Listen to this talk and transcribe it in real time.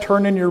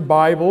turn in your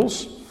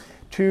Bibles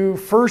to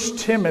 1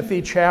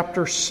 Timothy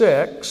chapter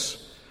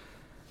 6,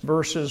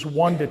 verses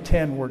 1 to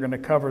 10 we're going to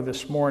cover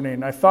this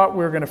morning. I thought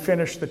we were going to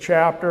finish the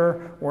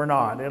chapter. We're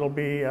not. It'll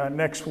be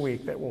next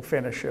week that we'll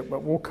finish it,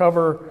 but we'll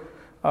cover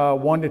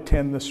 1 to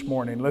 10 this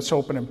morning. Let's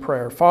open in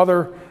prayer.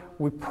 Father,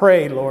 we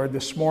pray, Lord,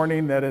 this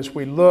morning that as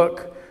we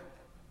look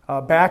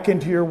back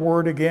into your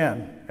word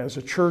again as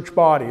a church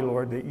body,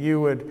 Lord, that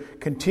you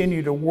would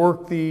continue to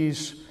work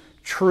these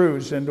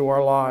truths into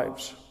our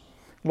lives.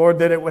 Lord,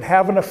 that it would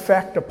have an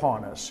effect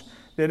upon us,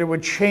 that it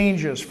would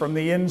change us from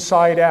the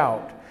inside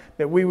out,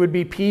 that we would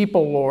be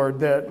people, Lord,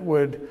 that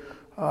would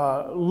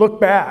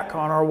look back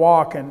on our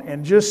walk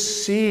and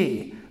just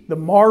see the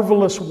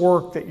marvelous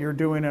work that you're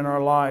doing in our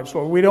lives.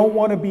 Lord, we don't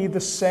want to be the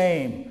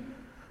same.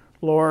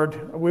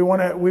 Lord, we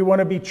want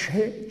to be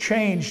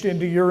changed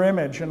into your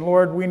image. And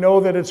Lord, we know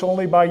that it's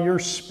only by your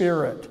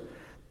Spirit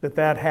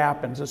that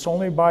happens. It's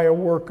only by a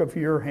work of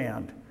your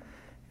hand.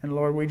 And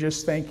Lord, we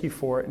just thank you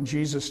for it. In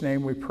Jesus'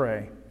 name we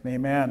pray.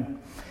 Amen.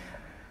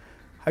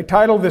 I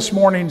titled this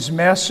morning's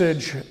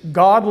message,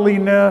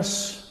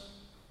 Godliness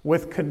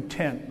with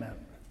Contentment.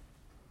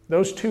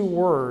 Those two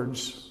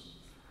words,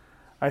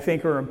 I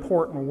think, are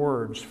important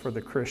words for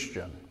the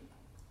Christian.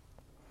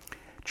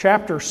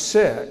 Chapter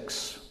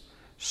 6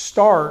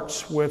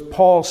 starts with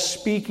Paul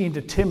speaking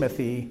to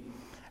Timothy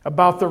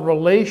about the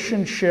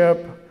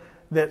relationship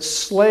that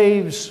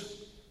slaves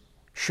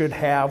should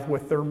have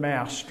with their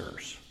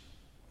masters.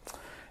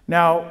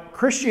 Now,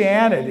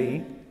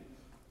 Christianity,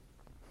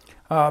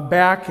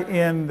 back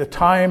in the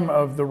time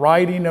of the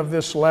writing of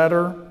this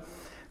letter,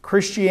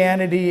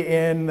 Christianity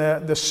in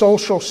the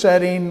social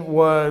setting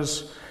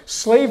was,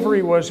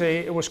 slavery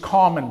was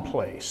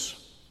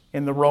commonplace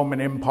in the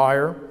Roman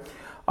Empire.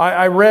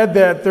 I read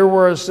that there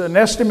was an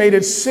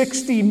estimated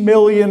 60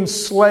 million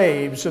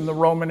slaves in the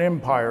Roman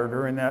Empire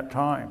during that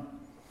time.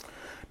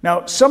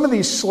 Now, some of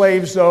these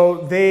slaves,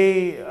 though,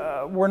 they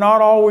were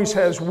not always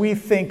as we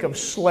think of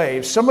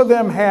slaves. Some of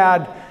them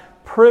had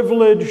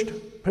privileged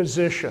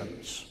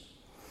positions.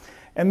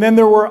 And then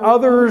there were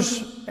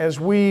others, as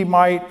we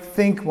might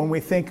think when we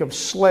think of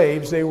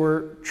slaves, they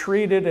were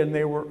treated and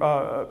they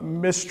were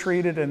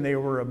mistreated and they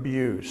were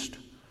abused.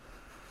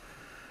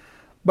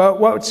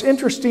 But what's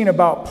interesting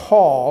about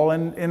Paul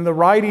and in the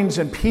writings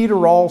and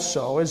Peter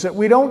also is that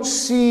we don't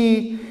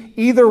see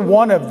either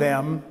one of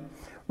them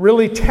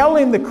really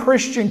telling the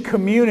Christian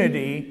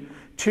community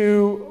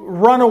to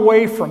run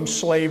away from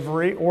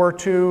slavery or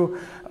for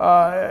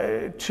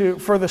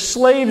the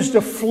slaves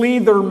to flee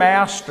their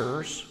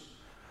masters.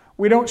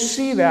 We don't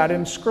see that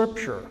in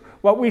Scripture.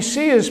 What we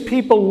see is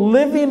people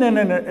living in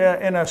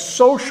a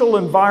social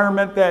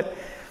environment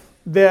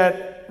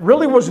that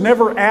really was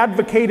never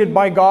advocated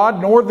by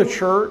God nor the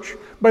church,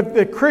 but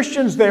the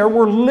Christians there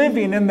were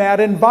living in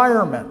that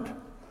environment.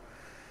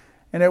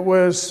 And it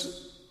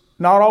was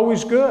not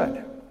always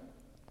good.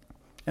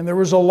 And there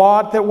was a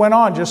lot that went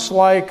on, just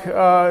like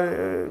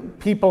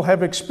people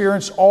have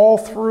experienced all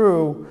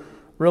through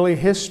really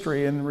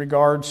history in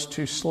regards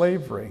to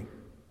slavery.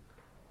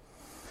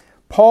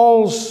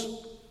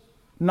 Paul's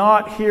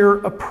not here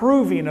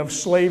approving of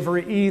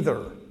slavery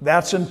either.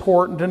 That's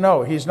important to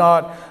know. It's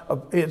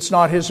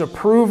not his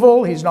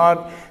approval. He's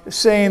not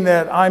saying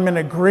that I'm in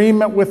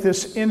agreement with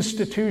this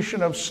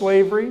institution of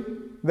slavery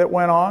that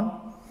went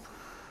on.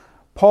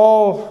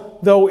 Paul,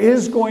 though,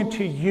 is going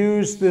to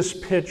use this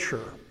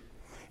picture.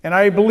 And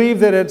I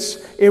believe that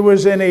it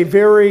was in a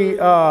very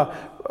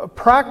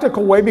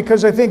practical way,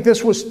 because I think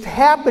this was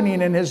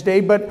happening in his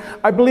day, but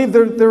I believe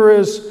there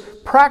is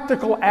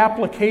practical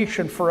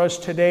application for us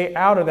today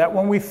out of that.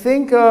 When we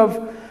think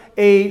of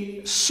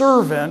a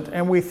servant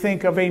and we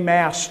think of a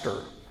master,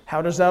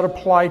 how does that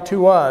apply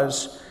to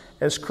us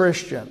as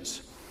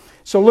Christians?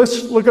 So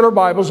let's look at our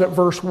Bibles at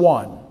verse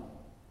 1.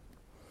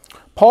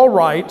 Paul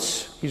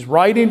writes, he's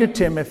writing to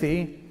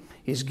Timothy,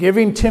 he's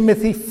giving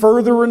Timothy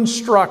further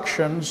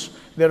instructions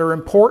that are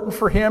important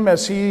for him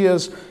as he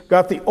has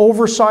got the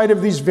oversight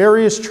of these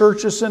various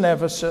churches in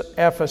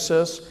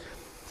Ephesus.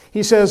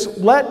 He says,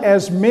 let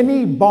as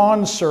many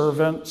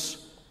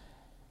bondservants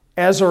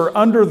as are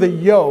under the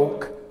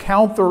yoke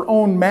count their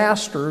own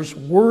masters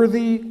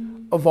worthy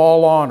of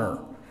all honor.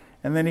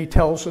 And then he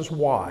tells us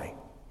why.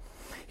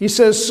 He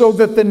says, so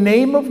that the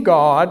name of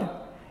God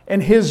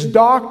and his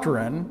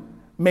doctrine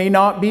may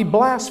not be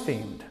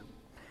blasphemed.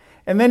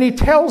 And then he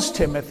tells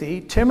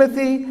Timothy,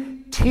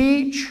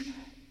 teach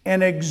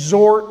and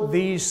exhort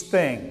these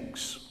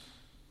things.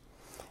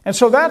 And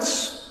so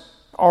that's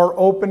our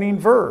opening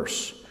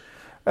verse.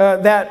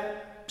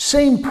 That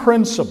same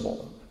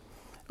principle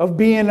of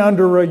being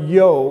under a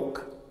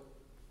yoke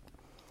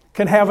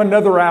can have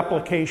another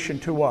application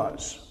to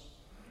us,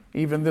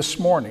 even this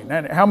morning.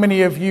 And how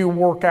many of you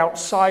work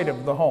outside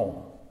of the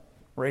home?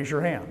 Raise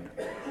your hand.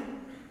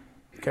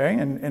 Okay,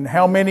 and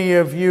how many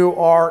of you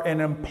are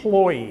an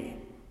employee?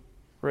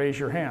 Raise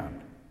your hand.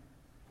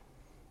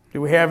 Do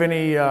we have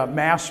any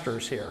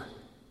masters here?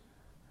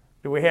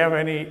 Do we have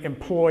any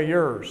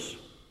employers?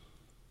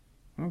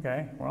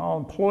 Okay, we're all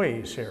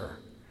employees here.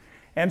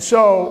 And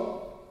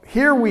so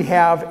Here we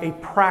have a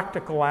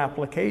practical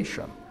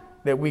application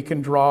that we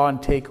can draw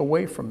and take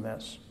away from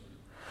this.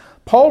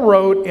 Paul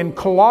wrote in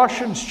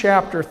Colossians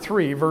chapter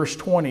 3, verse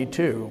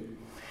 22,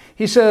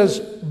 he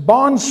says,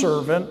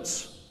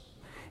 bondservants,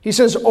 he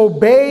says,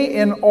 obey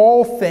in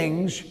all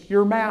things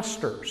your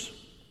masters.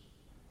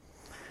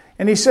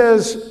 And he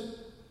says,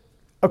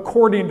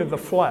 according to the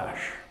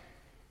flesh.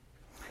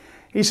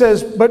 He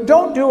says, but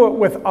don't do it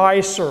with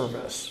eye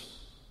service.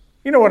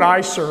 You know what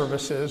eye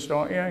service is,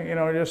 don't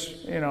you?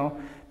 Just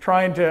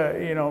trying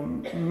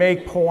to,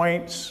 make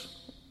points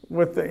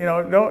with the,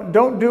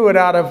 don't do it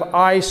out of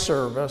eye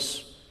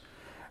service.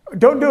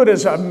 Don't do it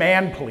as a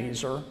man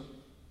pleaser.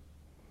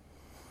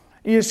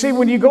 You see,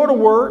 when you go to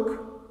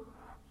work,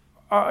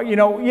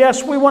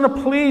 yes, we want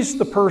to please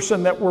the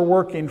person that we're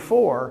working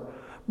for,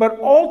 but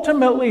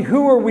ultimately,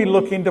 who are we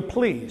looking to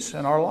please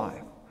in our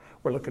life?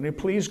 We're looking to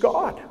please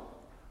God.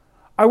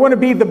 I want to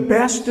be the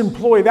best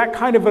employee, that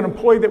kind of an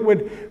employee that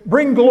would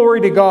bring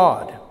glory to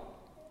God.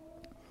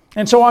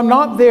 And so I'm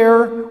not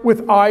there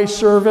with eye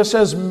service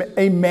as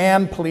a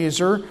man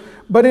pleaser,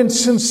 but in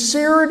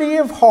sincerity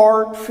of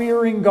heart,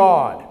 fearing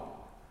God.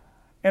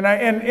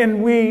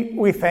 And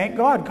we thank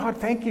God. God,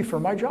 thank you for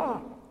my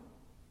job.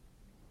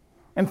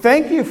 And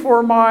thank you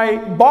for my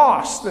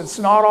boss that's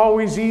not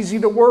always easy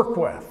to work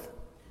with.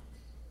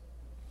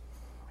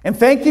 And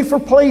thank you for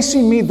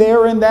placing me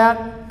there in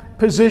that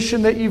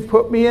position that you've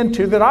put me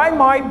into, that I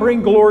might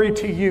bring glory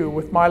to you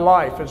with my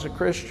life as a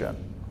Christian.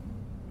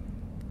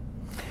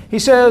 He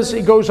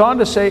goes on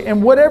to say,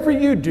 and whatever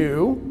you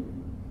do,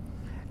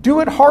 do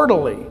it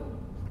heartily,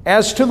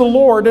 as to the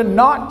Lord and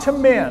not to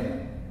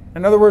men.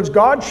 In other words,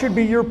 God should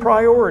be your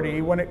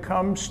priority when it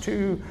comes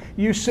to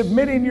you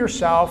submitting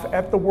yourself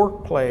at the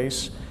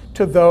workplace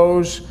to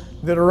those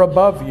that are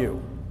above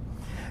you.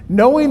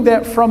 Knowing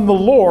that from the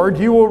Lord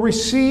you will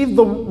receive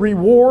the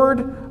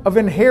reward of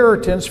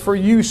inheritance, for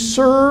you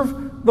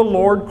serve the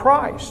Lord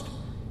Christ.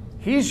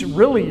 He's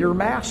really your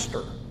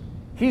master.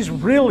 He's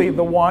really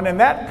the one, and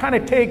that kind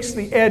of takes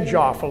the edge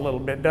off a little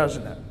bit,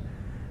 doesn't it?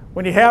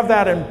 When you have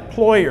that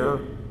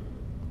employer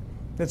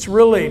that's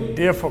really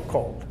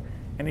difficult,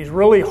 and he's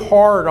really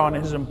hard on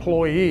his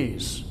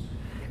employees,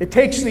 it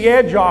takes the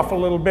edge off a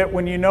little bit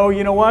when you know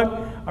what?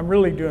 I'm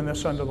really doing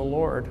this unto the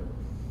Lord.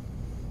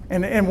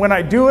 And when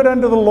I do it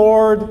unto the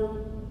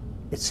Lord,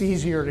 it's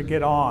easier to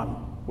get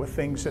on with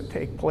things that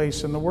take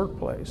place in the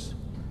workplace.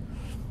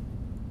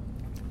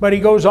 But he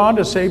goes on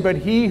to say, but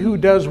he who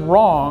does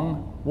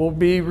wrong will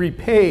be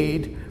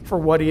repaid for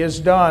what he has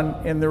done,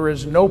 and there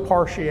is no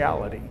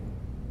partiality.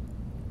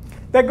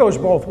 That goes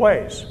both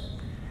ways.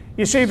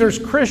 You see, there's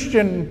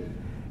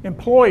Christian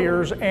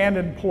employers and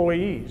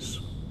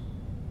employees.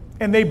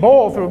 And they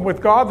both, with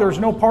God, there's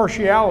no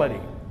partiality.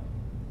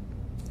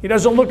 He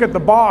doesn't look at the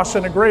boss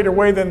in a greater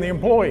way than the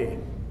employee.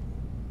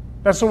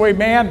 That's the way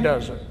man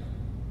does it.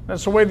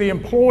 That's the way the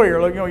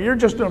employer, you're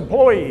just an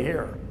employee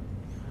here.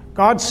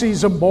 God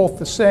sees them both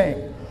the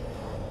same.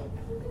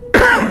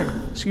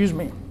 Excuse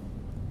me.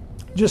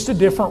 Just a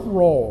different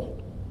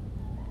role.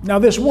 Now,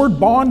 this word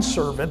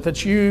bondservant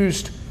that's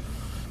used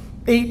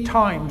 8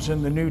 times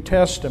in the New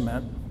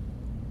Testament,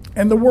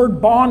 and the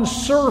word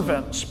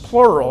bondservants,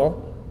 plural,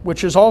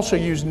 which is also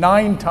used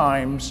 9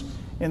 times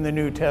in the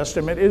New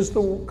Testament, is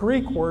the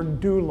Greek word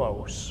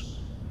doulos.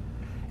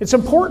 It's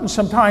important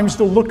sometimes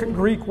to look at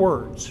Greek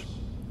words,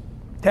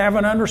 to have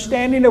an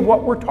understanding of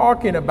what we're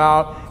talking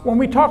about when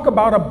we talk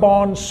about a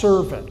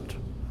bondservant.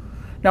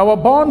 Now, a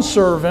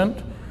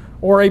bondservant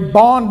or a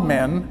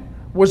bondman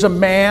was a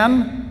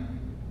man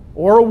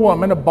or a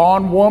woman. A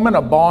bondwoman,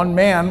 a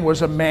bondman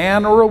was a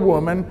man or a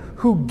woman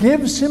who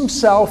gives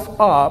himself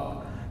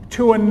up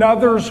to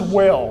another's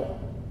will.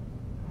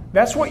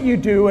 That's what you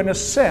do in a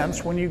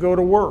sense when you go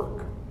to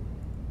work.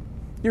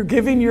 You're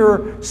giving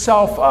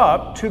yourself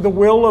up to the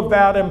will of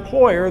that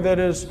employer that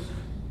is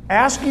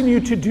asking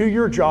you to do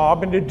your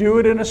job and to do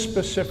it in a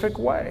specific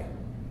way.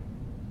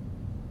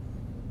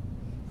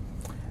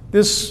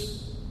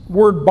 This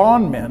word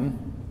bondman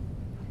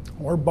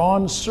or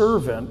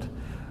bondservant,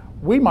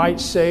 we might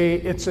say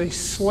it's a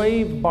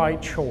slave by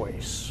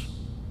choice.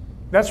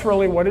 That's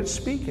really what it's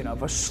speaking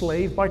of, a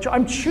slave by choice.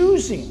 I'm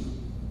choosing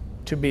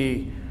to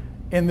be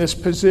in this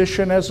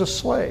position as a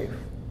slave.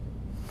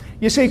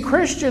 You see,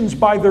 Christians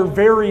by their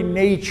very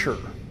nature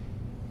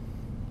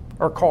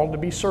are called to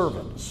be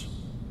servants.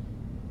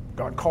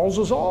 God calls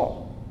us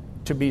all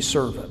to be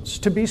servants,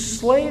 to be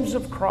slaves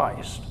of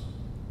Christ.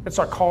 It's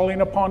a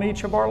calling upon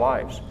each of our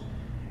lives.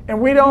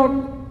 And we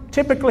don't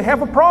typically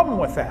have a problem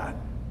with that,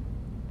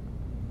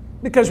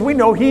 because we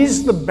know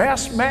He's the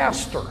best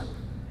master.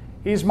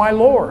 He's my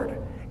Lord.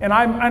 And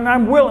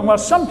I'm willing. Well,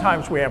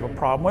 sometimes we have a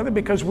problem with it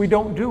because we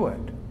don't do it.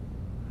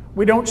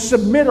 We don't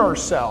submit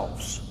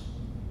ourselves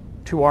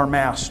to our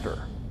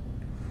master.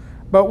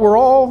 But we're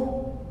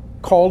all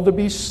called to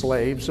be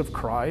slaves of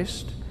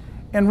Christ,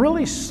 and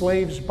really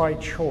slaves by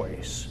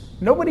choice.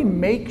 Nobody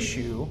makes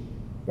you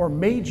or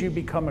made you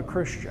become a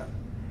Christian.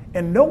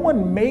 And no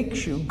one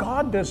makes you.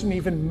 God doesn't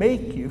even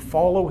make you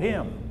follow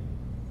Him.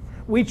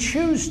 We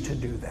choose to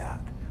do that.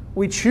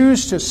 We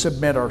choose to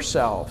submit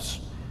ourselves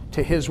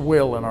to His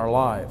will in our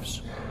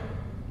lives.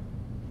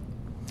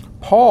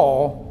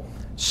 Paul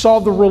saw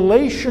the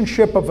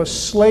relationship of a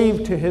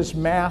slave to his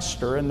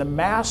master and the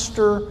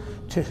master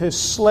to his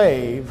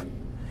slave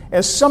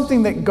as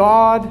something that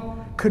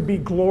God could be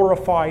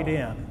glorified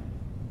in.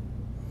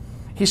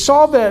 He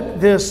saw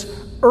that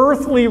this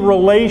earthly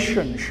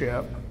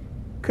relationship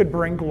could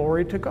bring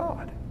glory to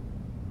God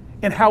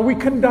in how we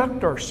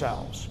conduct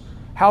ourselves,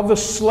 how the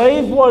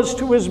slave was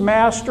to his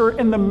master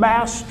and the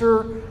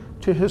master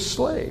to his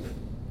slave.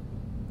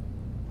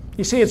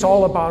 You see, it's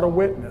all about a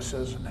witness,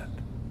 isn't it?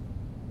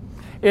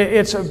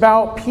 It's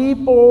about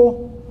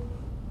people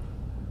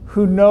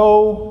who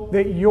know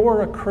that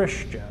you're a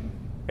Christian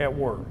at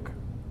work.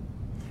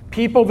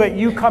 People that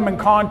you come in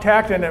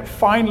contact and it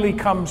finally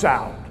comes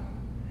out.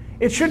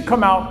 It should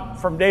come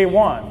out from day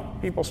one.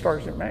 People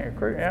start saying, man,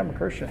 I'm a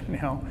Christian, you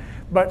know.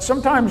 But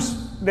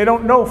sometimes they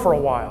don't know for a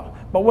while.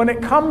 But when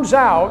it comes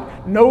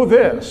out, know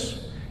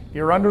this.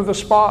 You're under the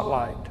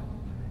spotlight.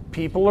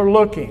 People are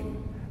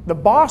looking. The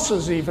boss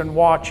is even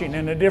watching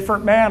in a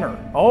different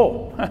manner.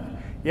 Oh,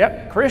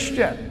 yep,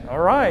 Christian. All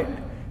right.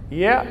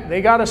 Yeah,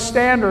 they got a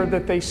standard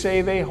that they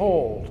say they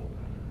hold.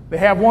 They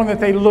have one that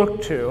they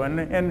look to. And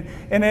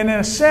in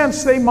a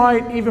sense, they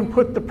might even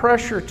put the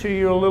pressure to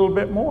you a little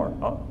bit more.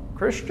 Oh,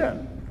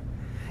 Christian.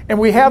 And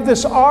we have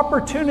this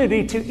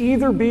opportunity to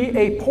either be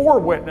a poor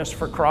witness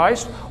for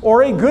Christ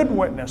or a good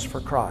witness for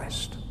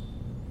Christ.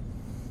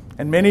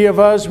 And many of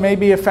us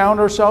maybe have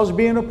found ourselves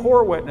being a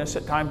poor witness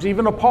at times,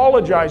 even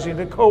apologizing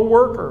to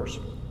co-workers.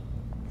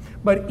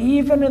 But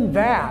even in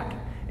that,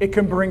 it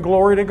can bring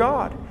glory to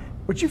God.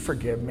 Would you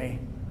forgive me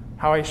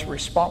how I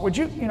respond? Would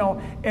you,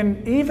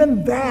 and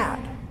even that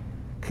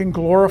can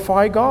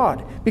glorify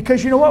God.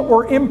 Because you know what?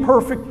 We're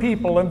imperfect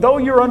people. And though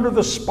you're under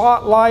the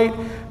spotlight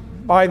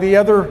by the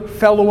other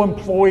fellow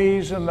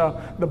employees and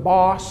the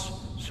boss,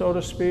 so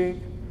to speak,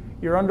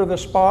 you're under the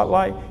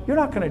spotlight, you're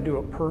not going to do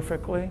it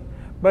perfectly.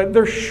 But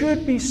there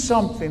should be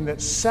something that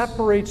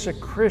separates a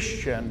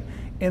Christian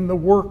in the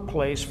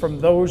workplace from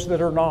those that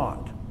are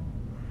not.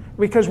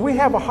 Because we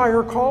have a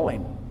higher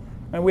calling.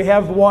 And we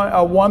have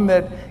one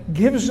that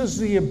gives us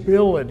the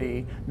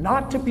ability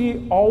not to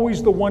be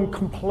always the one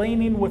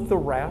complaining with the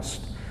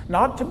rest,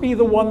 not to be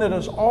the one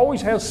that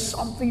always has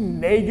something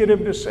negative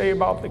to say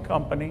about the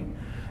company.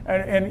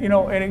 And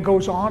it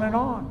goes on and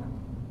on.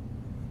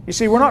 You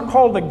see, we're not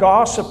called to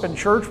gossip in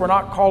church. We're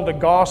not called to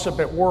gossip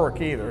at work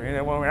either.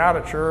 When we're out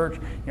of church,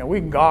 we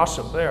can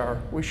gossip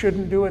there. We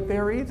shouldn't do it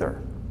there either.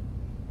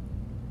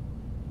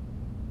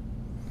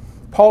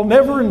 Paul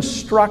never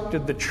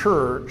instructed the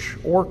church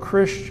or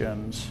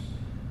Christians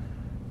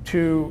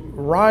to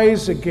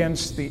rise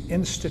against the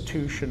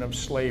institution of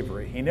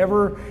slavery. He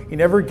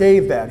never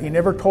gave that. He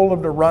never told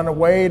them to run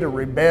away, to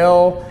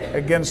rebel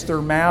against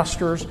their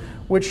masters,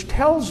 which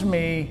tells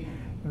me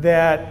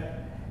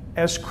that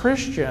as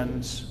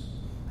Christians,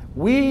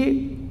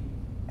 we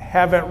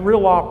have a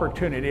real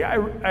opportunity. I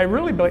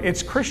really believe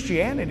it's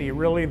Christianity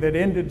really that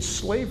ended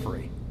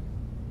slavery.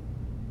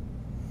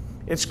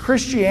 It's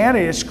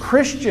Christianity, it's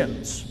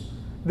Christians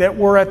that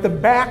were at the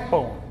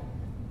backbone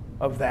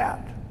of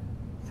that.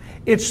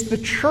 It's the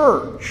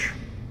church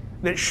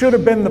that should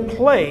have been the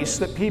place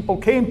that people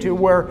came to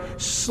where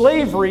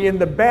slavery in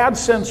the bad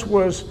sense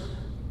was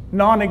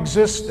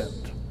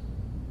non-existent.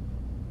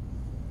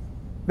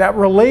 That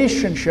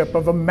relationship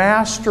of a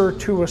master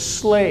to a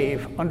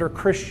slave under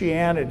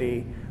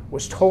Christianity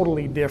was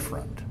totally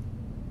different.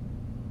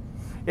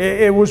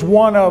 It was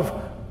one of,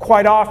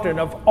 quite often,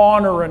 of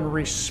honor and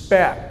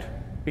respect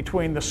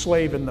between the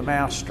slave and the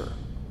master.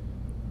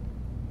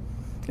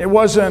 It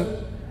wasn't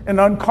an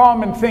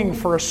uncommon thing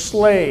for a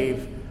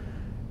slave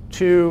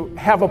to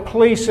have a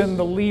place in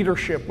the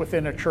leadership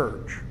within a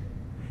church.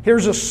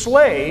 Here's a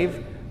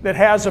slave that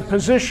has a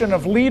position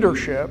of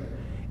leadership,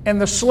 and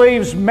the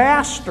slave's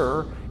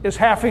master is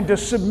having to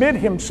submit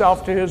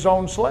himself to his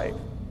own slave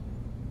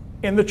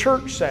in the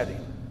church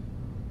setting.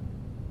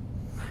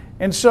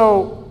 And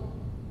so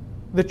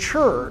the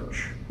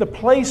church, the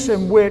place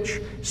in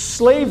which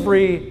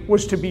slavery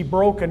was to be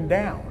broken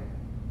down,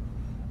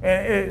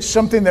 and it's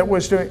something that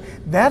was doing,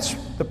 that's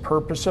the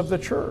purpose of the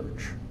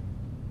church.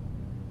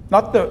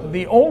 Not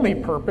the only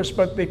purpose,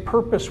 but the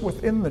purpose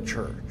within the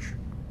church.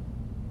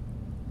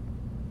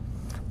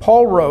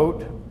 Paul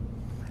wrote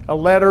a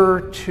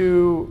letter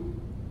to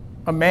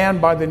a man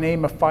by the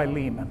name of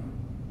Philemon.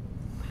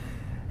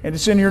 And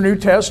it's in your New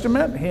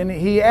Testament. And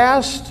he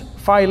asked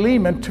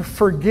Philemon to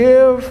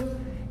forgive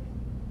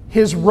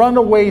his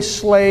runaway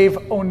slave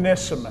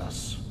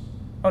Onesimus.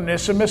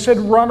 Onesimus had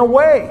run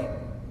away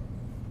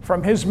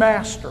from his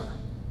master.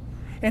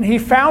 And he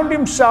found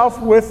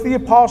himself with the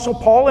Apostle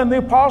Paul, and the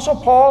Apostle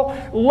Paul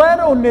led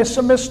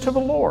Onesimus to the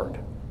Lord.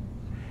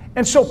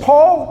 And so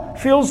Paul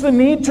feels the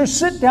need to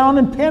sit down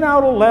and pen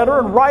out a letter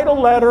and write a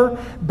letter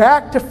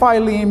back to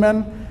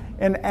Philemon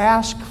and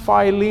ask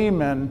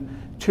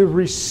Philemon to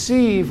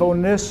receive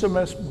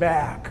Onesimus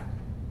back.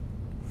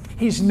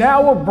 He's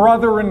now a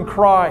brother in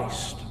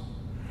Christ.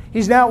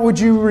 Would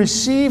you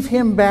receive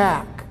him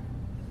back?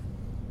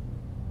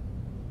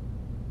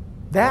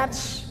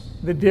 That's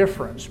the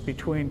difference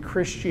between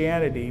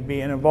Christianity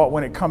being involved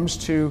when it comes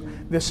to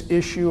this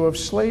issue of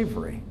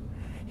slavery.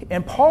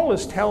 And Paul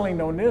is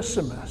telling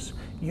Onesimus,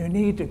 you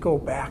need to go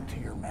back to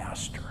your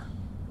master.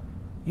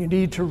 You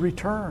need to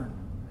return.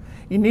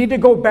 You need to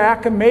go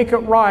back and make it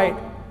right.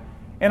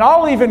 And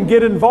I'll even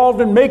get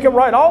involved and make it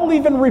right. I'll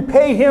even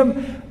repay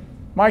him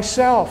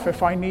myself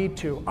if I need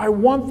to. I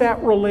want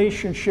that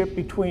relationship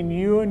between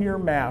you and your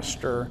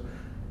master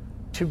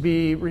to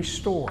be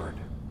restored.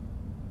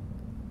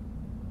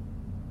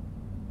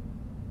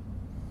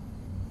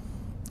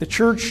 The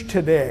church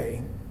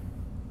today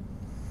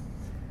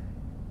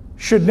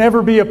should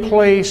never be a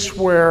place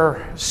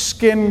where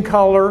skin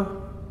color,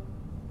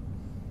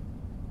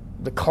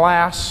 the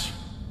class,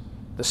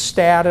 the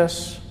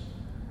status,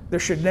 there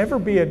should never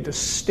be a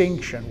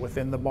distinction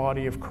within the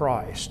body of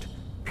Christ,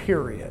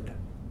 period.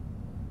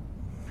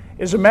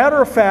 As a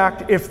matter of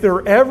fact, if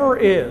there ever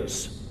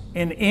is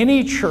in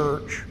any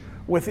church,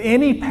 with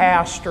any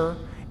pastor,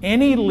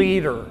 any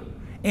leader,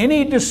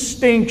 any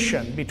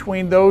distinction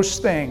between those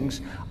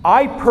things,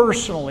 I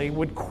personally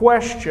would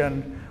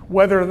question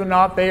whether or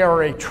not they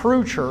are a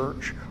true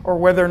church or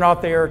whether or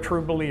not they are a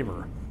true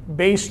believer,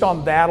 based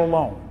on that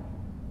alone.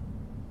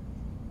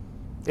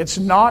 It's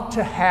not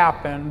to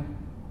happen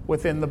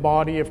within the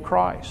body of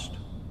Christ.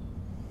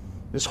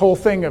 This whole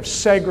thing of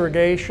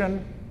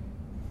segregation,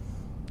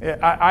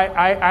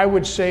 I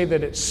would say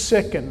that it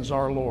sickens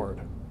our Lord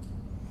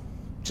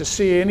to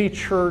see any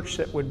church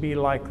that would be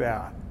like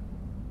that.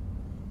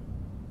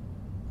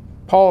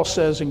 Paul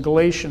says in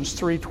Galatians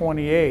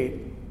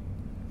 3:28,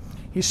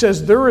 he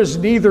says, there is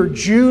neither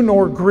Jew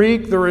nor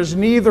Greek, there is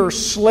neither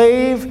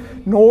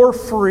slave nor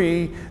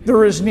free,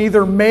 there is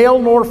neither male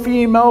nor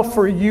female,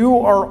 for you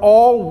are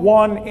all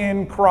one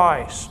in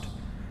Christ.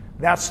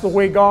 That's the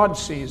way God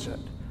sees it.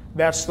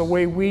 That's the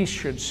way we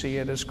should see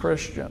it as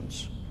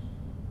Christians.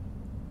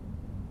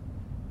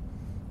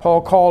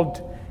 Paul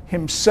called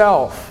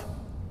himself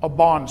a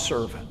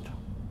bondservant.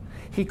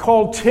 He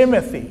called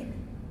Timothy,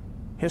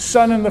 his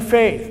son in the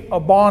faith, a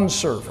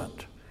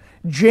bondservant.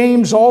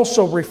 James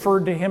also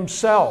referred to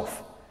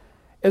himself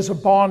as a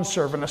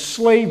bondservant, a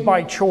slave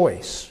by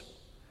choice.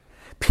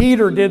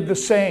 Peter did the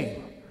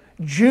same.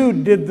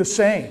 Jude did the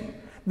same.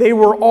 They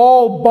were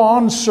all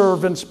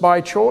bondservants by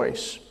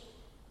choice.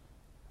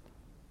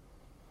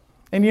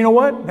 And you know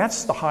what?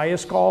 That's the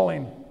highest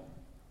calling.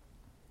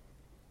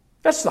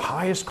 That's the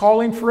highest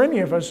calling for any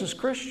of us as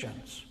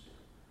Christians.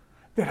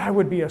 That I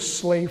would be a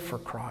slave for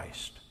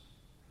Christ.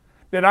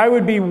 That I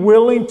would be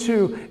willing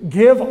to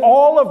give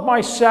all of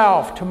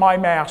myself to my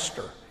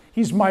master.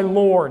 He's my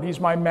Lord.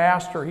 He's my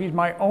master. He's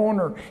my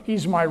owner.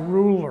 He's my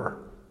ruler.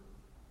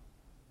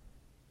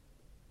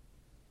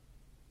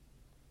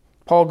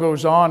 Paul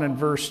goes on in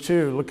verse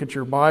 2, look at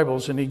your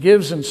Bibles, and he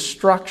gives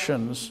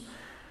instructions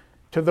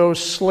to those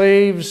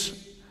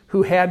slaves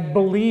who had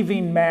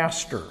believing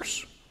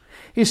masters.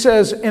 He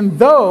says, and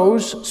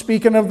those,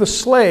 speaking of the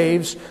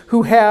slaves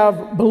who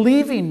have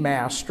believing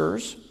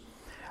masters,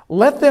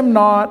 let them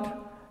not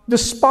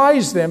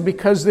despise them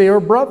because they are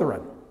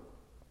brethren,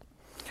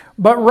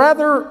 but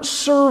rather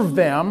serve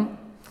them,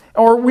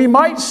 or we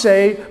might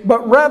say,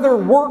 but rather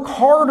work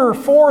harder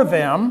for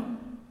them,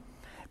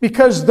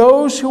 because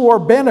those who are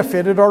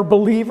benefited are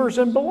believers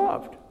and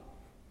beloved.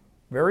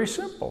 Very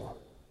simple.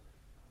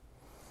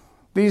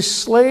 These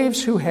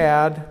slaves who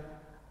had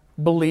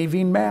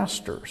believing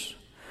masters.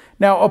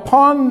 Now,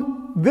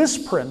 upon this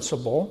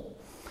principle,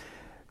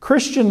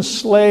 Christian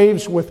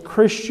slaves with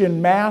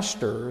Christian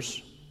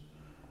masters,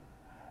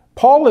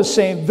 Paul is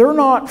saying they're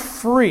not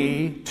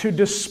free to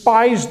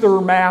despise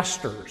their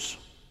masters.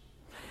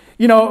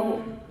 You know,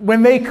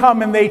 when they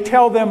come and they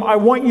tell them, I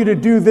want you to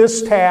do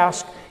this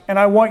task, and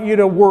I want you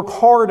to work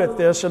hard at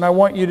this, and I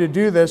want you to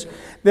do this,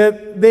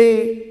 that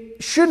they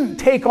shouldn't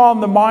take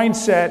on the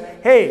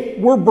mindset, hey,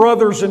 we're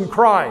brothers in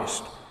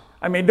Christ.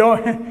 I mean,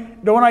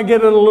 don't I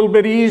get it a little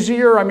bit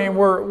easier? I mean,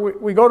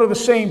 we go to the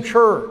same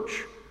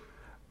church.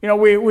 You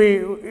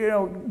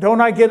know,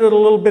 don't I get it a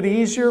little bit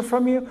easier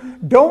from you?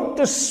 Don't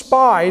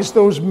despise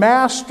those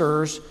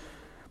masters,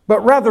 but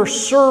rather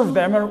serve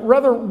them and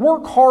rather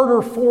work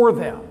harder for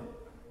them.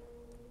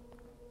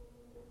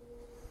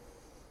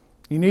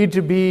 You need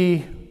to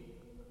be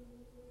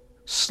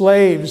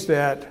slaves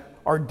that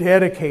are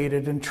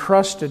dedicated and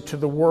trusted to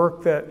the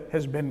work that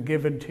has been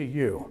given to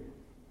you.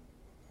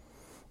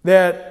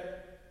 That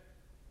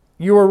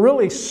you are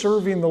really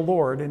serving the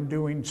Lord in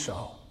doing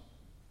so.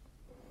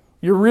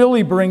 You're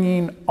really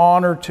bringing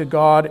honor to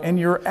God, and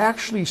you're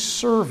actually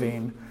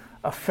serving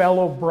a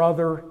fellow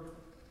brother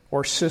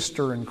or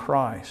sister in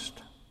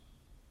Christ.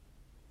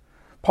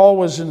 Paul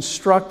was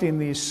instructing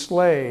these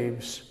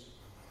slaves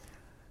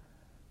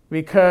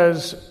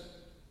because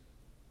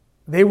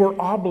they were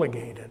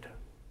obligated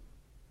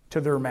to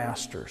their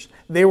masters.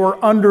 They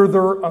were under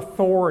their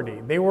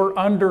authority. They were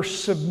under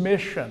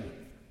submission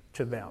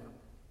to them.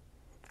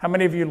 How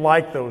many of you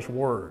like those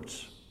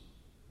words?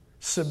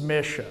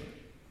 Submission.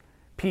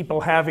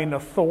 People having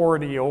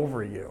authority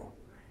over you.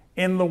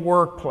 in the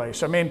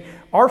workplace. I mean,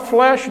 our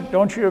flesh,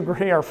 don't you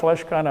agree, our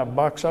flesh kind of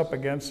bucks up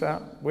against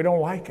that? We don't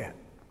like it.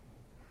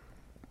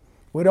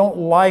 We don't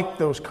like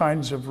those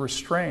kinds of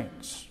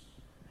restraints.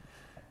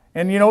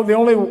 And the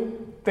only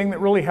thing that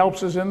really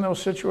helps us in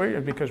those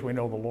situations is because we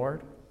know the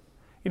Lord.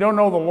 You don't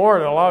know the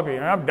Lord, a lot of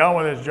people, I'm done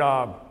with this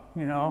job,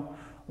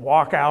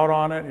 walk out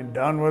on it and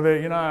done with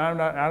it.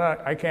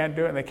 I can't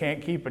do it, and they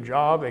can't keep a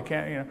job. They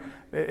can't,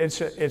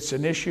 it's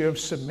an issue of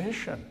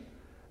submission,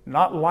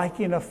 not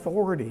liking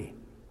authority.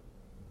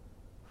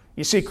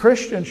 You see,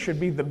 Christians should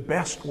be the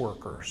best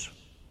workers.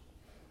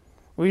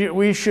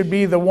 We should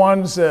be the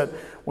ones that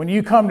when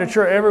you come to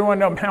church, everyone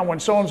knows, man, when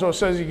so-and-so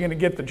says you're going to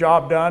get the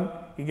job done,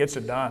 he gets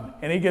it done.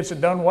 And he gets it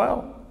done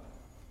well.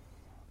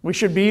 We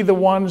should be the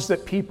ones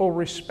that people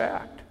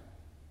respect.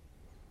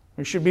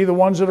 We should be the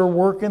ones that are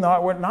working,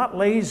 we're not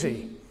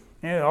lazy.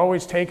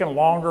 Always taking a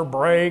longer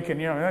break.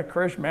 And, that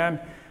Christian, man,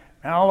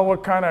 I don't know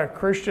what kind of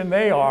Christian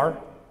they are,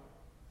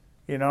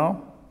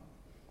 How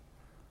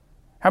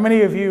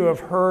many of you have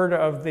heard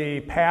of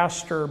the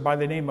pastor by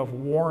the name of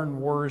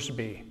Warren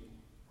Wiersbe?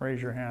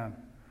 Raise your hand.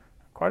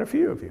 Quite a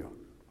few of you.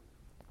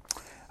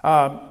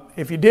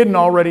 If you didn't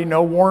already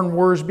know, Warren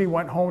Wiersbe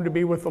went home to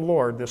be with the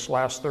Lord this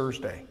last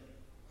Thursday.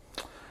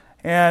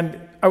 And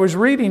I was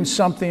reading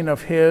something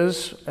of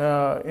his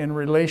in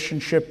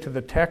relationship to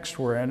the text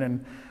we're in,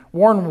 and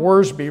Warren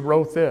Wiersbe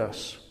wrote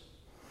this.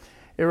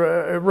 It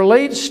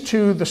relates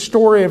to the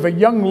story of a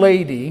young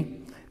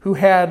lady who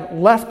had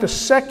left a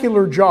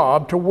secular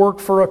job to work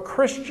for a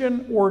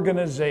Christian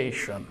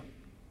organization.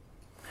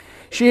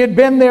 She had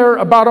been there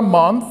about a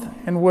month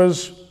and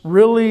was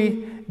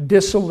really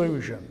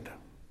disillusioned.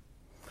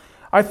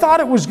 I thought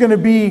it was going to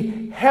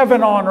be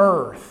heaven on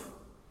earth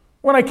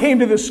when I came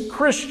to this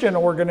Christian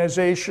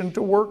organization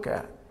to work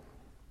at.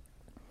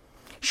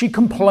 She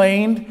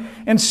complained,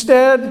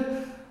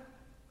 instead,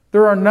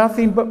 there are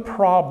nothing but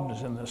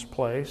problems in this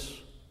place.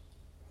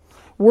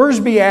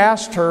 Wiersbe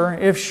asked her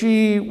if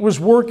she was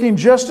working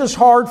just as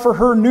hard for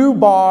her new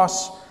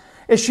boss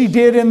as she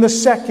did in the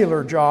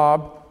secular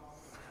job.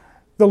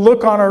 The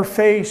look on her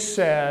face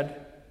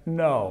said,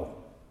 no.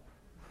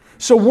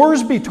 So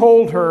Wiersbe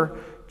told her,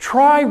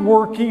 try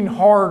working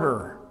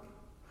harder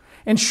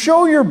and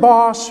show your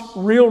boss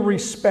real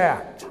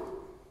respect.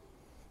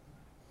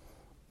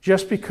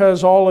 Just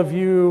because all of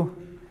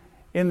you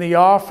in the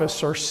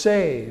office are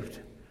saved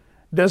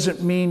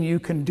doesn't mean you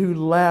can do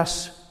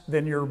less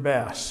than your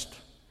best.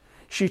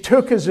 She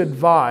took his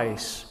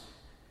advice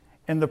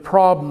and the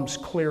problems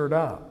cleared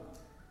up.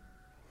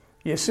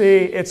 You see,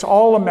 it's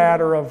all a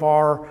matter of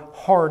our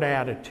heart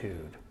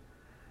attitude.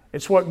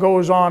 It's what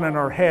goes on in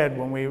our head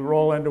when we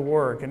roll into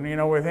work. And,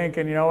 we're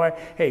thinking,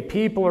 hey,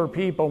 people are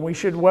people. We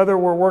should, whether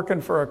we're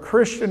working for a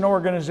Christian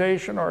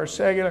organization or a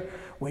secular,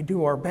 we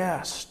do our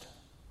best.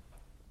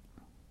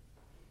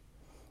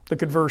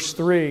 Look at verse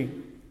 3.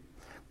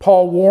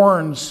 Paul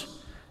warns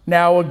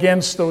now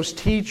against those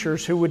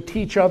teachers who would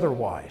teach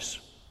otherwise.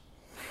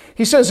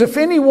 He says, if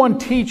anyone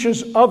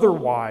teaches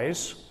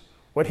otherwise,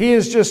 what he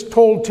has just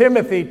told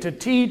Timothy to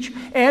teach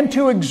and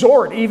to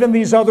exhort even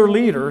these other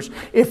leaders,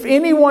 if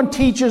anyone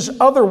teaches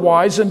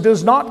otherwise and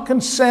does not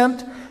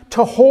consent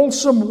to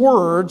wholesome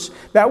words,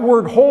 that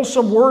word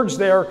wholesome words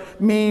there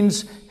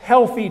means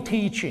healthy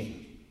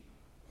teaching.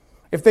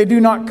 If they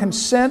do not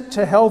consent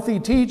to healthy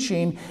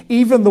teaching,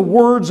 even the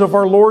words of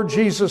our Lord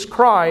Jesus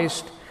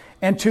Christ,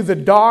 and to the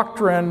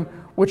doctrine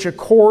which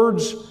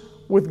accords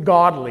with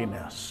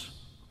godliness.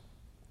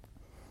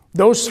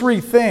 Those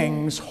three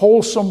things,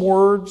 wholesome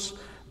words,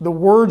 the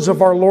words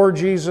of our Lord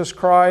Jesus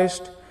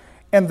Christ,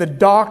 and the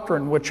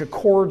doctrine which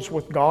accords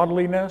with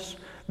godliness,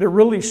 they're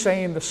really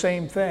saying the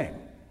same thing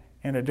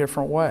in a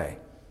different way.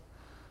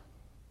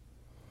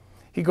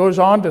 He goes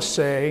on to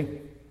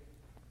say,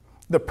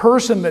 the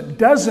person that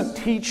doesn't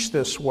teach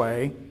this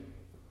way,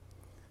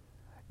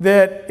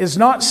 that is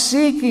not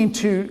seeking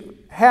to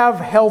have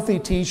healthy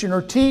teaching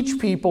or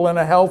teach people in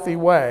a healthy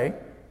way,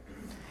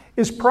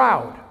 is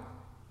proud.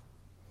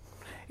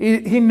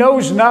 He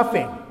knows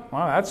nothing.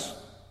 Well, that's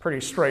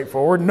pretty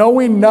straightforward.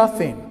 Knowing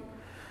nothing,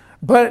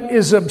 but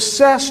is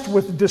obsessed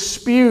with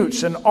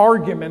disputes and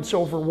arguments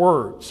over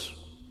words,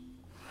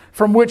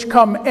 from which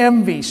come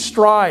envy,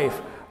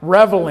 strife,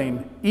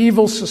 reveling,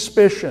 evil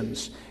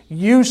suspicions,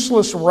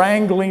 useless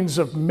wranglings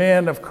of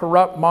men of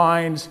corrupt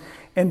minds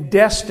and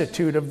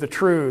destitute of the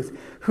truth,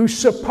 who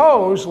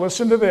suppose,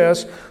 listen to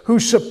this, who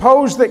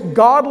suppose that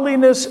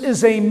godliness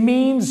is a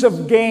means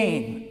of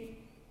gain.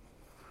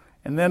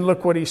 And then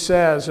look what he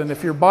says, and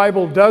if your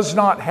Bible does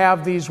not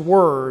have these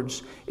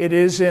words, it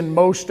is in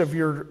most of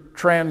your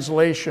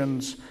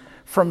translations,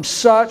 from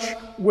such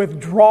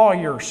withdraw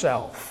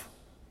yourself,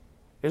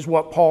 is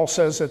what Paul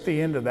says at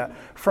the end of that.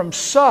 From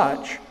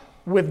such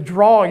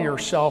withdraw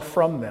yourself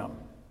from them.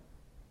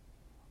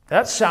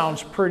 That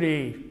sounds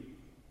pretty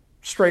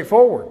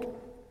straightforward.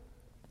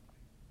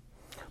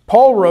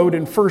 Paul wrote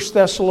in 1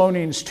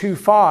 Thessalonians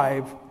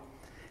 2:5,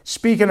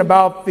 speaking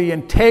about the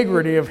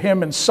integrity of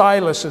him and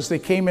Silas as they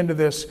came into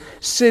this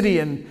city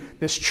and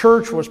this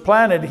church was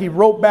planted, he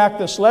wrote back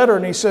this letter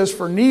and he says,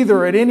 "For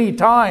neither at any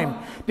time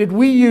did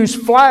we use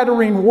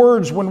flattering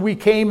words when we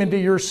came into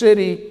your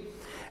city,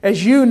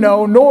 as you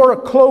know, nor a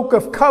cloak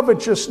of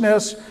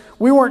covetousness."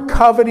 We weren't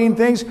coveting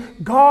things.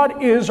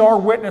 God is our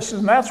witness,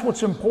 and that's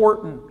what's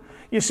important.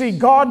 You see,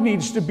 God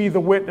needs to be the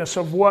witness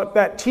of what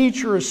that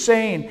teacher is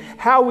saying,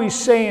 how he's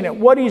saying it,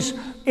 what he's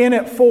in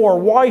it for,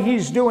 why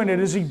he's doing it.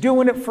 Is he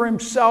doing it for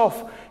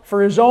himself,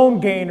 for his own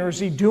gain, or is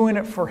he doing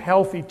it for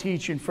healthy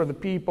teaching for the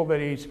people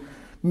that he's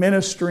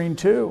ministering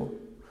to?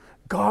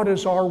 God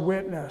is our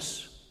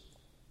witness.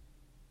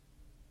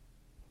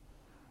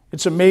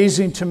 It's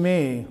amazing to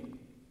me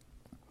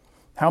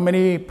how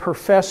many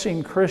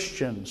professing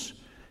Christians,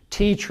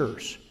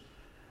 teachers,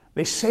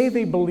 they say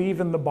they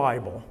believe in the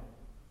Bible,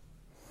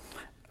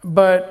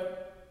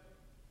 but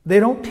they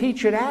don't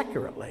teach it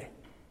accurately.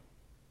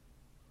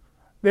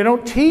 They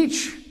don't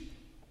teach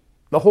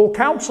the whole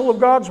counsel of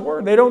God's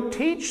Word. They don't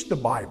teach the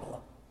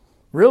Bible,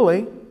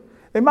 really.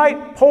 They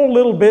might pull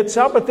little bits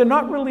out, but they're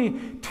not really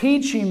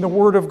teaching the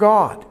Word of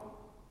God.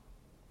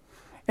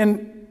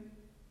 And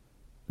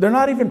they're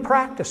not even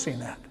practicing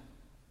that.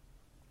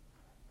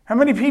 How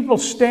many people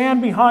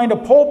stand behind a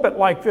pulpit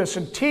like this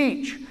and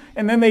teach,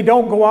 and then they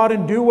don't go out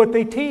and do what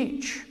they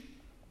teach?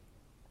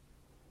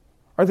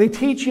 Are they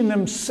teaching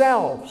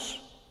themselves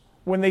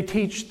when they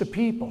teach the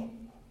people?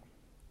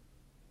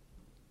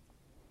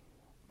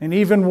 And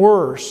even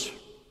worse,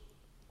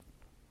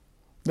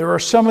 there are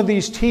some of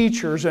these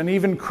teachers and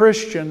even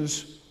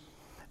Christians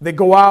that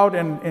go out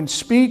and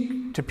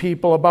speak to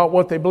people about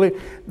what they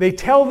believe. They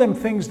tell them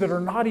things that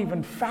are not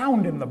even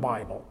found in the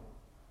Bible.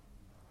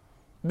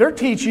 They're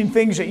teaching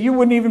things that you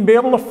wouldn't even be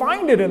able to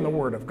find it in the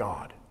Word of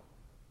God.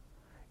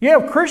 You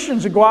have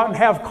Christians that go out and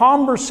have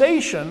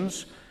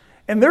conversations,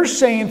 and they're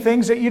saying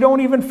things that you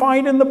don't even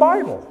find in the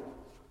Bible.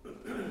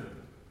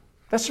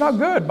 That's not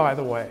good, by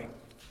the way.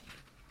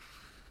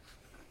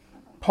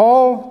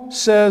 Paul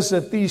says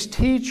that these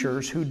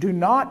teachers who do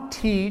not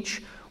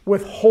teach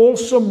with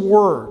wholesome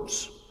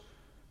words,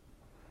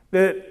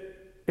 that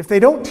if they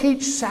don't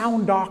teach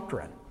sound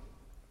doctrine,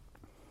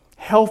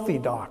 healthy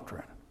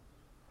doctrine,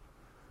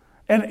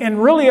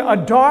 and really a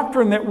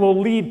doctrine that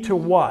will lead to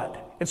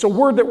what? It's a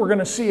word that we're going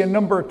to see a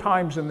number of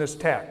times in this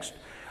text.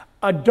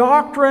 A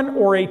doctrine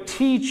or a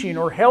teaching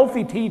or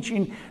healthy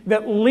teaching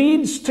that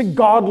leads to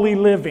godly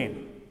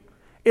living.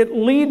 It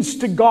leads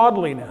to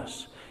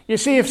godliness. You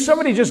see, if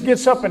somebody just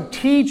gets up and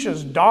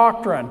teaches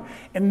doctrine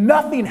and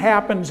nothing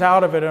happens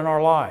out of it in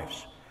our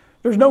lives,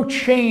 there's no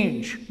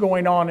change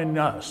going on in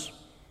us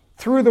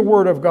through the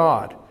Word of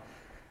God,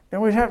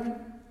 then we have,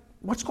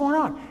 what's going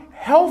on?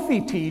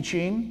 Healthy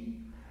teaching,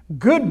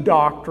 good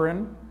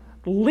doctrine,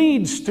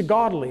 leads to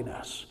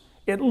godliness.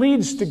 It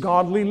leads to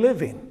godly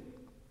living.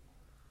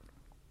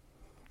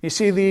 You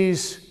see,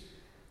 these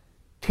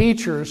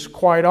teachers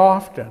quite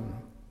often,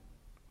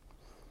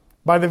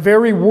 by the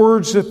very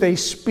words that they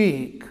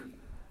speak,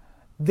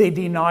 they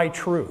deny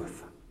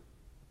truth.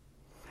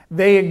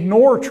 They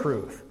ignore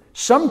truth,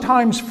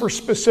 sometimes for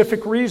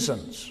specific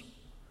reasons.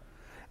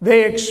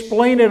 They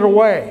explain it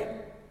away.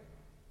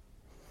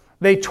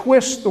 They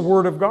twist the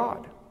Word of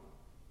God.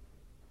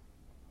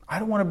 I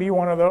don't want to be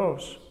one of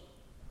those.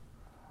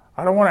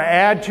 I don't want to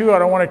add to, I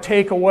don't want to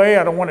take away,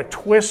 I don't want to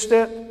twist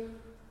it.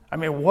 I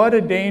mean, what a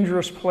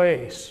dangerous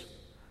place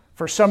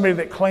for somebody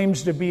that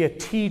claims to be a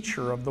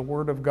teacher of the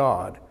Word of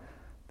God,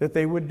 that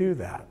they would do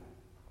that.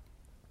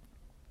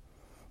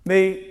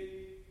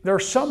 There are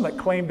some that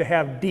claim to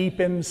have deep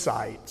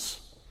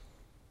insights.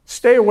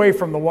 Stay away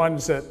from the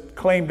ones that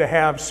claim to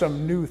have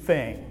some new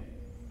thing,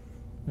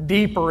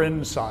 deeper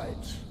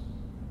insights.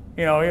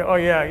 You know, oh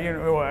yeah, you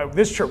know,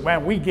 this church,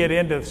 man, we get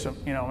into some,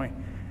 you know,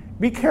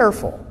 be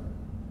careful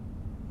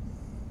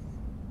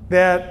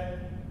that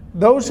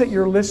those that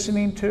you're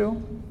listening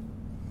to,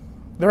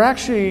 they're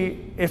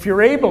actually, if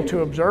you're able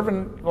to observe,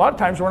 and a lot of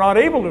times we're not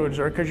able to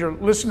observe because you're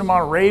listening to them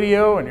on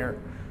radio and you're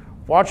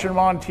watching them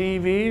on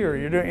TV, or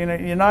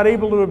you're not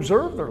able to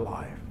observe their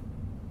life.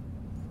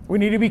 We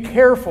need to be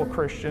careful,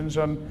 Christians,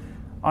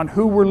 on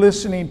who we're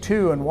listening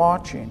to and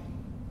watching.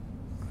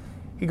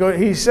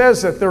 He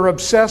says that they're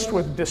obsessed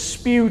with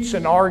disputes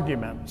and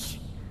arguments.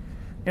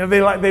 You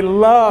know, they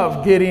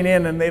love getting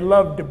in and they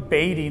love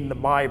debating the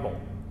Bible.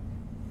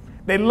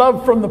 They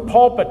love from the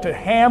pulpit to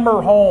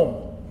hammer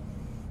home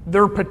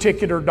their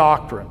particular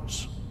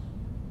doctrines.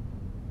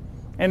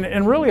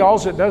 And really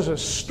all it does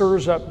is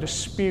stirs up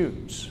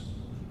disputes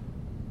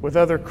with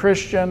other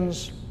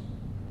Christians.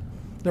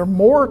 They're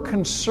more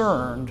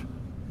concerned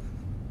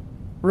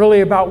really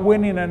about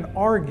winning an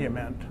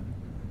argument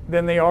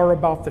than they are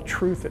about the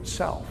truth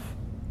itself.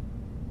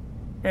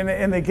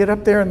 And they get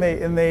up there and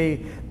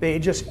they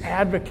just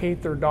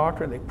advocate their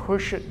doctrine. They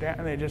push it down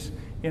and they just,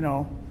 you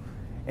know,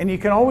 and you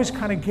can always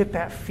kind of get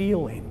that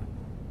feeling.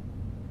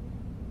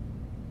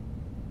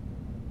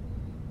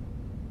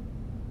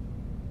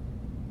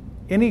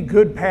 Any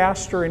good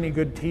pastor, any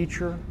good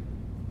teacher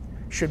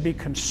should be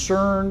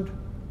concerned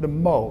the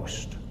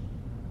most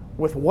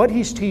with what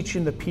he's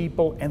teaching the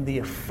people and the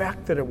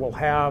effect that it will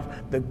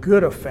have, the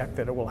good effect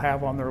that it will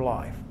have on their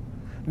life.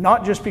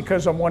 Not just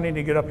because I'm wanting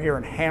to get up here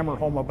and hammer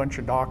home a bunch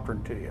of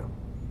doctrine to you.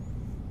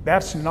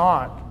 That's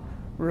not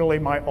really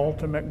my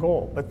ultimate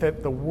goal, but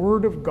that the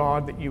Word of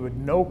God, that you would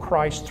know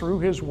Christ through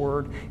His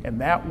Word, and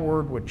that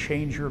Word would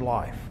change your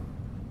life.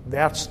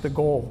 That's the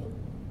goal.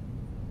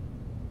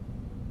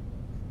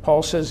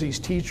 Paul says these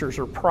teachers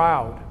are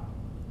proud,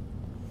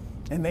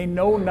 and they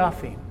know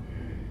nothing.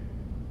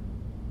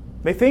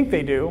 They think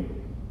they do,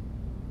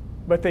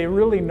 but they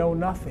really know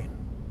nothing.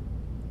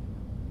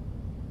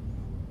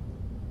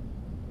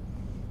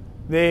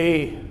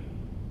 They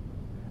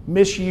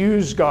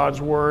misuse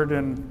God's Word,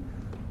 and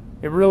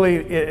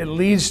it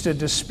leads to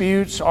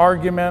disputes,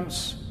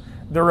 arguments.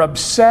 They're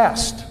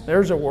obsessed.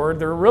 There's a word.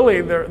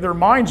 Their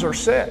minds are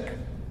sick.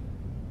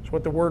 That's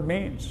what the word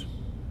means.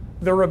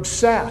 They're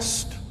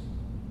obsessed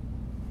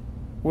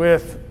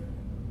with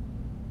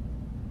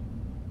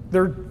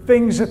their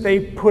things that they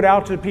put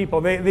out to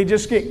people. They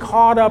just get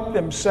caught up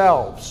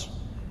themselves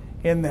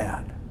in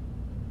that.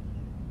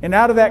 And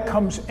out of that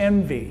comes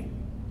envy.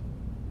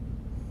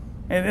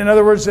 And in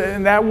other words,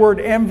 and that word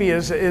envy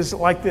is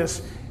like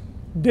this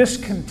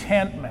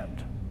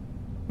discontentment.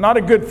 Not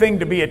a good thing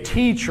to be a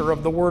teacher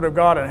of the Word of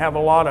God and have a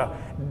lot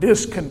of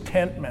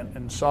discontentment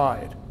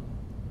inside.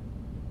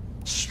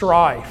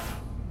 Strife,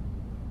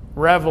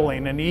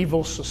 reveling, and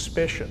evil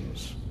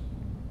suspicions,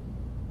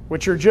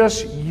 which are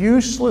just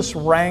useless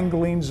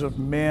wranglings of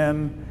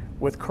men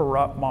with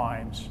corrupt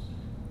minds.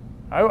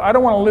 I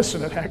don't want to listen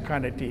to that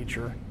kind of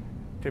teacher,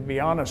 to be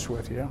honest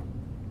with you.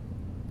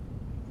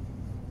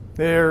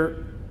 They're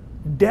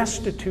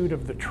destitute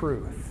of the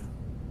truth.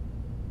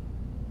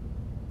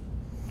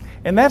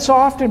 And that's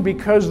often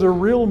because their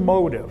real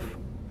motive,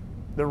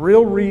 the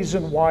real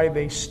reason why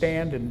they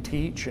stand and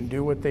teach and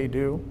do what they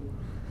do,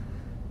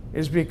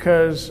 is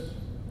because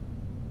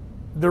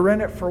they're in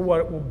it for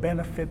what will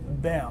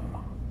benefit them,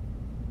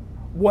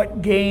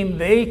 what gain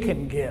they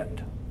can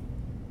get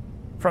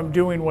from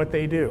doing what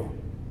they do.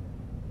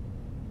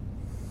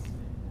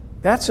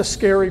 That's a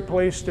scary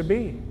place to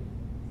be.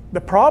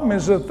 The problem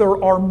is that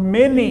there are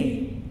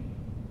many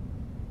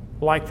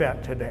like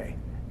that today.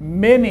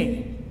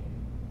 Many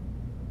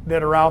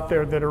that are out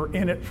there that are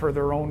in it for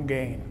their own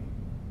gain.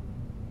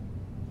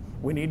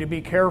 We need to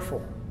be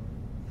careful.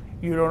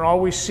 You don't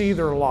always see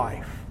their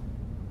life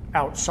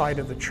outside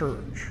of the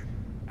church,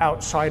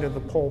 outside of the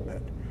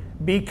pulpit.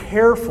 Be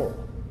careful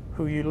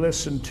who you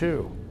listen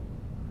to,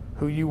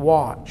 who you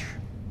watch.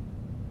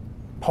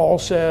 Paul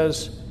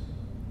says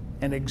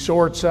and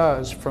exhorts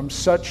us, from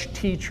such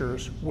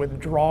teachers,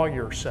 withdraw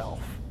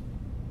yourself.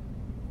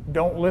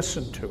 Don't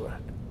listen to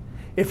it.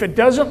 If it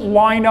doesn't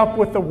line up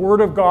with the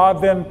Word of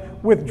God, then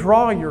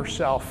withdraw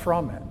yourself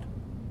from it.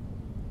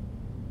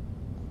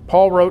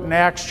 Paul wrote in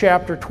Acts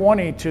chapter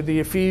 20 to the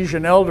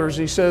Ephesian elders,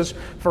 he says,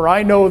 "For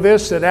I know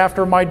this, that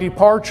after my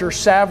departure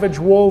savage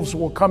wolves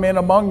will come in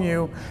among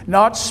you,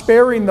 not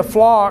sparing the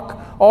flock,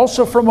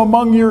 also from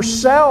among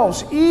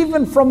yourselves,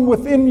 even from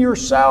within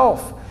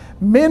yourself.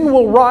 Men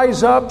will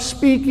rise up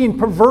speaking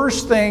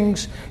perverse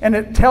things," and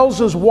it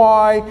tells us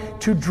why,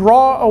 "to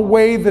draw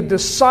away the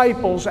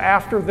disciples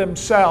after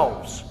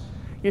themselves."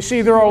 You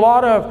see, there are a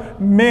lot of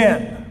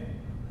men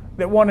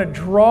that want to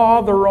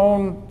draw their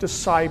own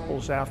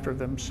disciples after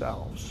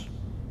themselves.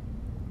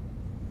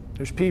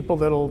 There's people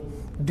that'll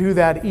do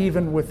that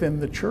even within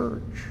the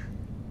church.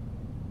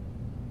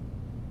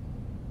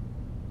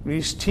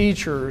 These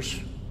teachers,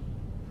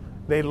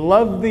 they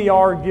love the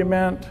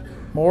argument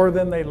more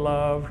than they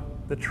love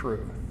the truth.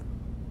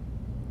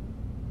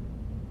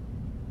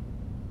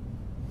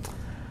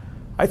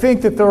 I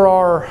think that there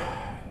are,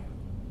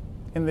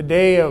 in the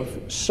day of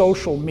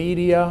social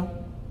media,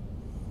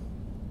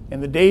 in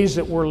the days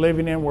that we're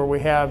living in where we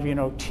have,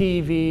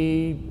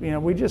 TV,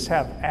 we just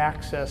have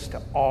access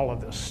to all of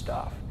this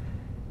stuff.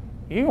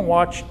 You can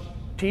watch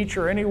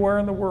teacher anywhere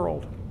in the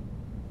world.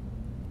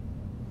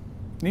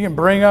 You can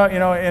bring up,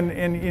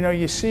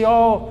 you see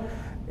all.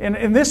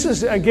 And this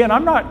is, again,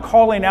 I'm not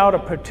calling out a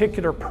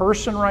particular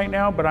person right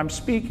now, but I'm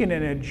speaking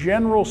in a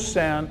general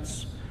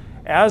sense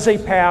as a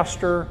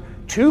pastor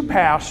to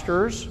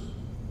pastors,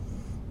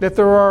 that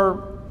there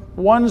are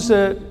ones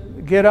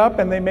that get up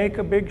and they make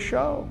a big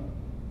show.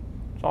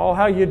 It's all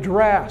how you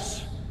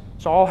dress.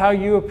 It's all how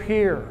you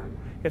appear.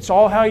 It's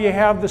all how you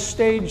have the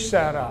stage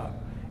set up.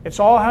 It's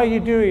all how you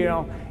do,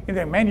 You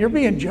think, man, you're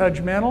being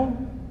judgmental.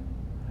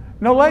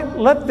 No,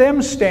 let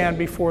them stand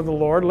before the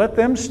Lord. Let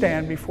them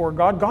stand before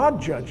God.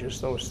 God judges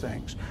those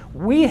things.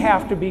 We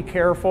have to be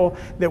careful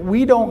that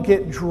we don't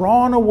get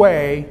drawn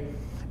away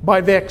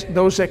by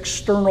those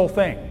external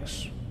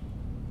things.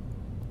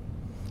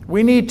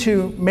 We need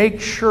to make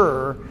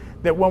sure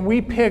that when we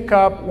pick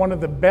up one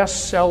of the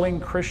best-selling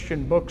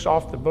Christian books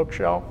off the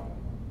bookshelf,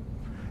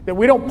 that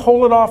we don't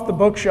pull it off the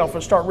bookshelf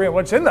and start reading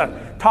what's in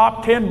the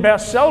top 10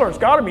 bestsellers. It's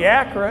got to be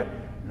accurate.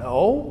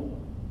 No,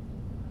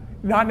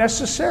 not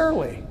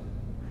necessarily.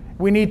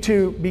 We need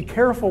to be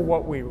careful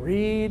what we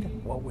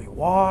read, what we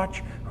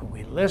watch, who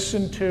we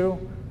listen to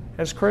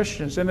as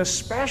Christians, and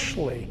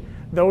especially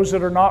those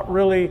that are not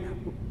really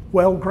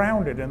well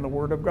grounded in the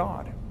Word of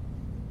God.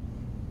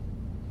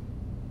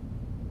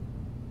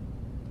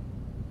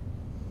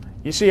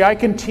 You see, I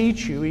can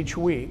teach you each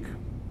week,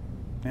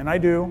 and I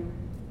do.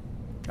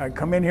 I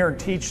come in here and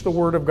teach the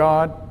Word of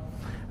God.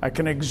 I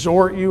can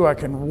exhort you, I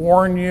can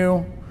warn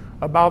you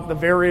about the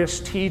various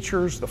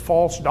teachers, the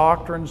false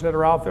doctrines that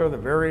are out there, the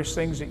various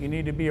things that you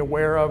need to be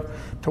aware of,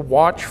 to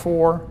watch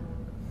for.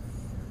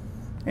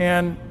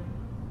 And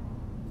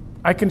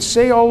I can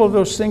say all of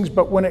those things,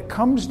 but when it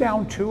comes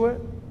down to it,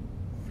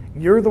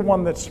 you're the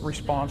one that's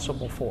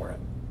responsible for it.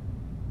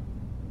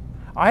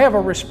 I have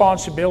a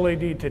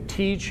responsibility to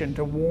teach and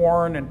to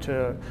warn and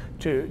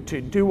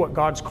to do what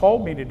God's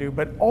called me to do,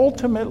 but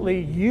ultimately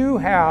you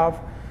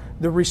have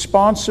the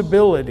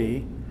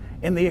responsibility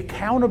and the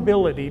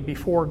accountability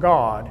before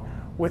God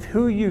with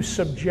who you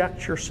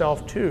subject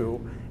yourself to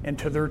and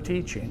to their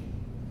teaching.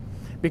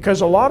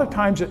 Because a lot of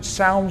times it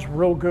sounds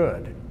real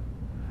good,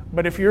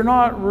 but if you're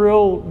not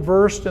real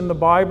versed in the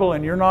Bible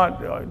and you're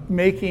not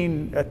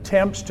making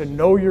attempts to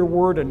know your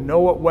Word and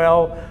know it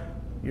well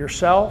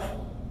yourself,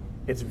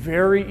 it's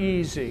very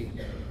easy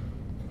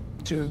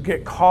to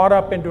get caught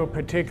up into a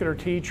particular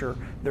teacher.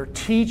 They're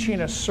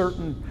teaching a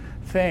certain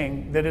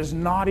thing that is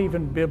not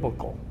even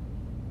biblical.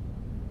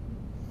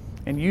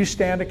 And you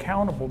stand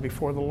accountable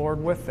before the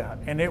Lord with that.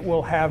 And it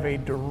will have a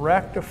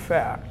direct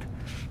effect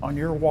on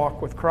your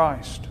walk with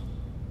Christ.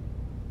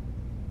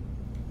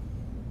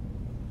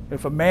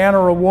 If a man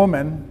or a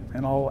woman,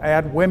 and I'll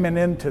add women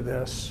into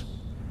this,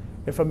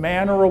 if a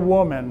man or a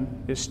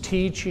woman is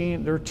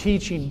teaching, their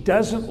teaching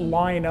doesn't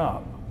line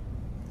up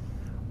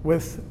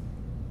with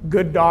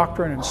good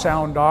doctrine and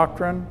sound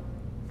doctrine,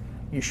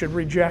 you should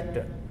reject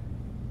it.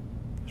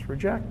 Just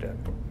reject it.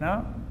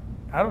 No,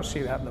 I don't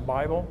see that in the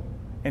Bible.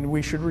 And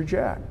we should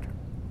reject.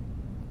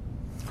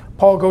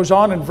 Paul goes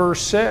on in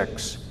verse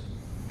 6,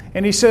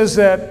 and he says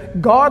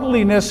that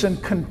godliness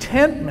and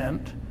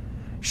contentment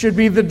should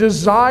be the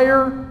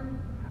desire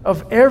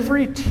of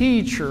every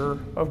teacher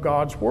of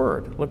God's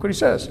Word. Look what he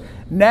says.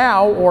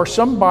 Now, or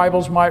some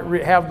Bibles might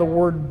have the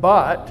word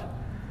but,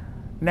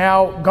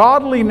 now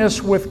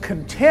godliness with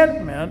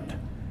contentment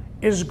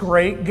is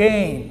great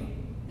gain.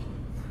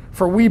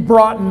 For we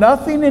brought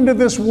nothing into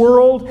this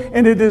world,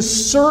 and it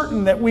is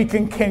certain that we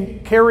can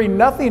carry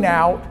nothing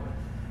out,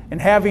 and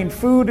having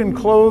food and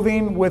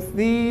clothing, with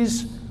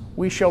these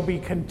we shall be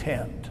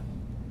content.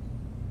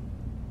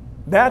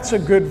 That's a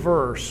good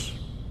verse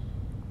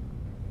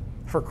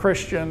for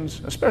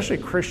Christians, especially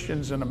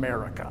Christians in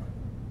America.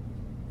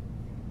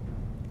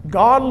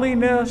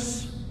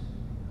 Godliness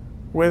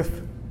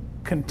with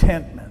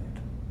contentment.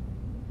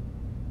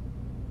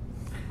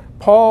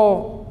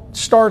 Paul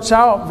starts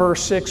out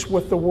verse 6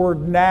 with the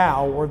word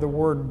now or the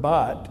word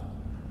but.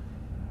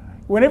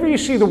 Whenever you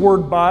see the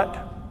word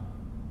but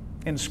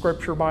in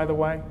Scripture, by the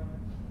way,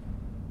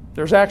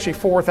 there's actually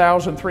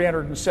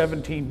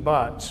 4,317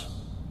 buts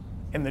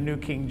in the New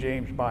King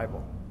James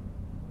Bible.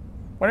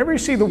 Whenever you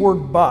see the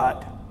word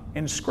but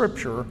in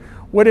Scripture,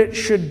 what it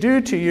should do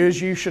to you is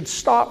you should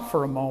stop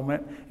for a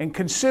moment and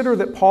consider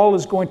that Paul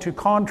is going to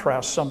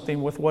contrast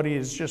something with what he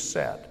has just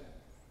said.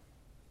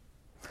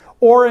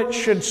 Or it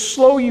should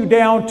slow you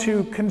down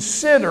to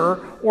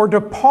consider or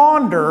to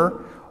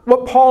ponder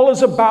what Paul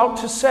is about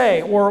to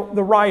say, or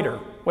the writer,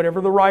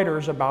 whatever the writer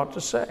is about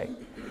to say.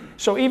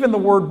 So even the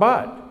word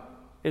but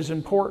is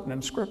important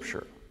in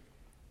Scripture.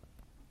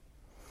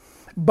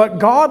 But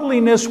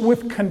godliness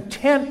with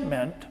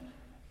contentment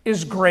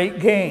is great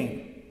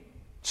gain.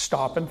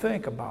 Stop and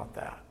think about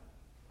that.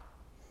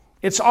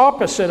 It's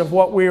opposite of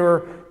what we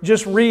were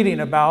just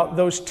reading about,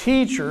 those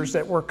teachers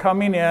that were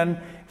coming in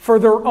for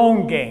their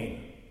own gain,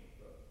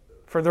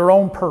 for their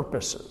own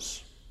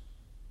purposes.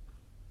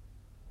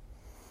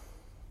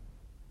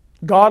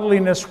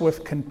 Godliness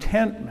with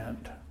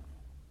contentment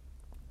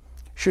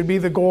should be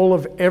the goal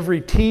of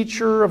every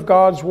teacher of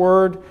God's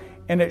Word,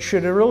 and it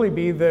should really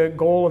be the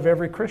goal of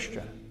every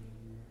Christian.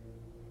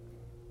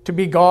 To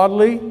be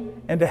godly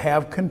and to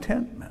have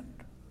contentment.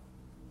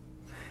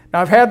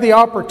 Now, I've had the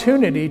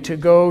opportunity to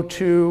go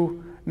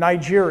to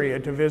Nigeria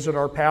to visit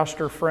our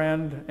pastor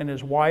friend and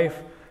his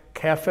wife,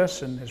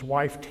 Kephas, and his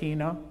wife,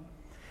 Tina.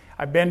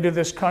 I've been to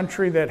this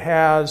country that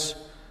has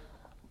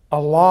a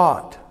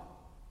lot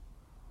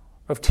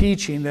of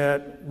teaching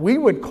that we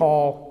would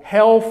call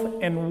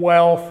health and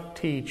wealth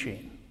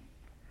teaching.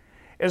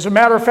 As a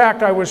matter of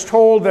fact, I was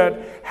told that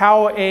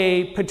how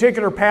a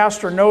particular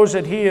pastor knows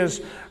that he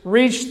has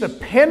reached the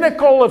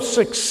pinnacle of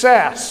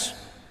success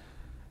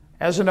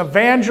as an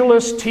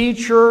evangelist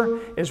teacher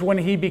is when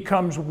he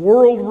becomes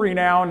world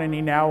renowned and he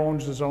now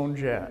owns his own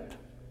jet.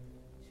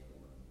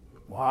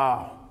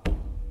 Wow,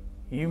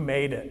 you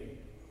made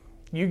it.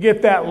 You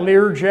get that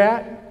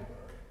Learjet,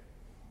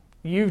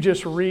 you've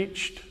just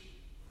reached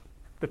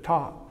the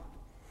top.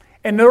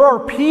 And there are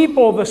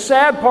people, the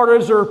sad part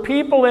is there are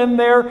people in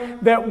there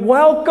that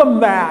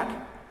welcome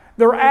that.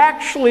 They're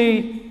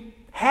actually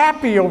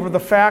happy over the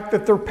fact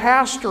that their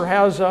pastor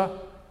has a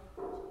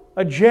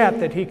jet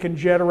that he can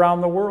jet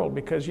around the world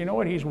because you know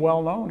what? He's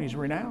well known, he's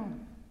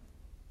renowned.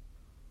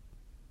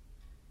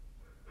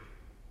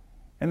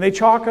 And they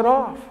chalk it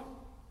off.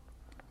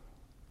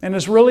 And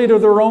it's really to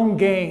their own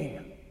gain.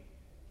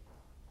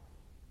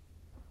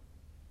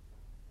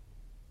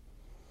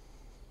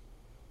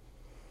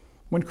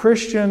 When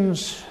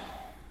Christians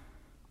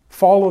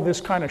follow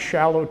this kind of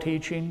shallow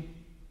teaching,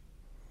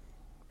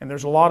 and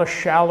there's a lot of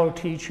shallow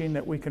teaching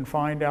that we can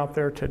find out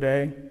there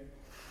today,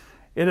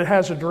 it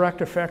has a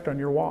direct effect on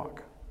your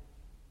walk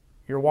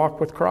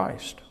with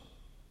Christ.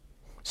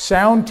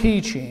 Sound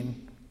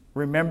teaching,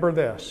 remember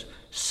this,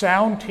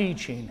 sound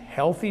teaching,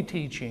 healthy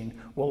teaching,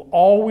 will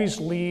always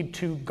lead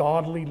to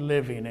godly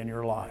living in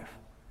your life.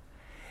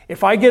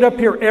 If I get up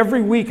here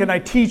every week and I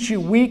teach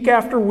you week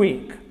after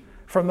week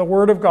from the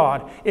Word of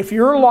God, if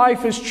your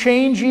life is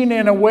changing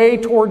in a way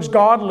towards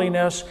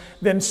godliness,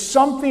 then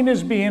something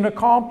is being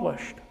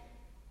accomplished.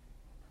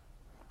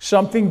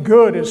 Something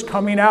good is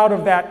coming out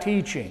of that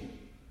teaching.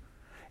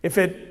 If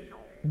it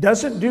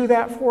doesn't do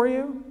that for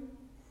you,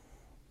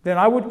 then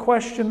I would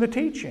question the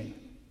teaching.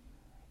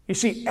 You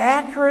see,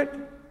 accurate,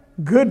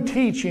 good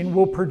teaching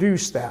will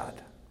produce that.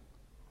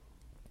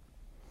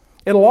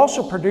 It'll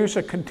also produce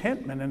a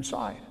contentment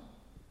inside.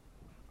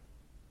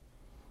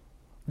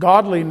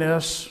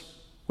 Godliness,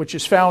 which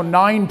is found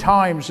 9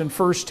 times in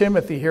 1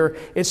 Timothy here,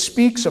 it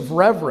speaks of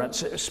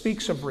reverence. It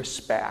speaks of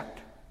respect.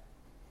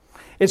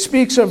 It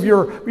speaks of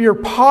your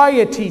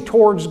piety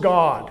towards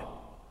God,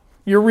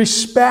 your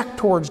respect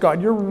towards God,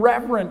 your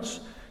reverence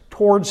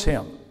towards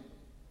Him.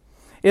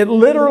 It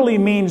literally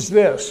means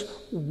this: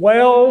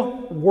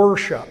 well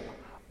worship.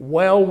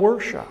 Well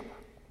worship.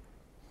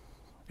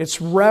 It's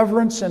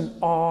reverence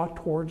and awe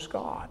towards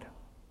God.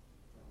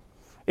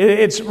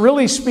 It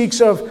really speaks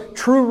of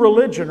true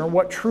religion, or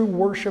what true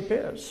worship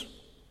is.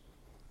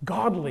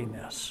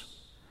 Godliness.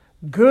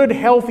 Good,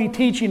 healthy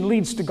teaching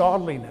leads to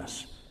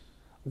godliness.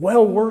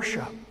 Well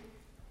worship.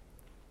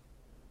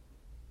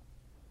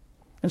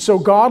 And so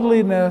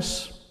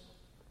godliness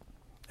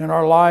in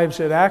our lives,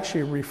 it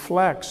actually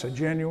reflects a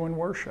genuine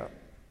worship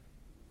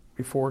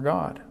before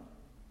God.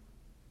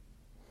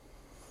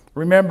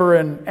 Remember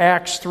in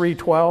Acts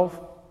 3:12,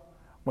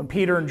 when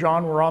Peter and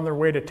John were on their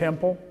way to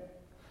temple,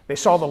 they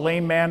saw the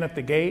lame man at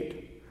the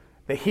gate.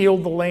 They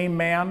healed the lame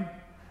man.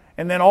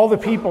 And then all the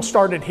people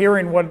started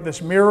hearing what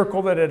this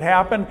miracle that had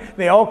happened.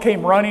 They all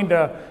came running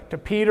to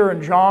Peter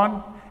and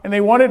John, and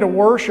they wanted to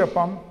worship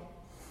them.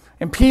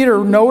 And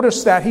Peter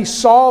noticed that. He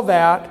saw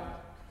that.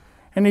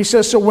 And he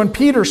says, so when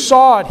Peter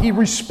saw it, he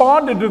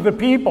responded to the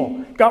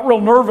people. Got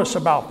real nervous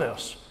about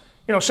this.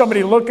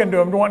 Somebody looking to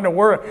him, wanting to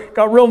work,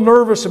 got real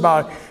nervous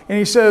about it. And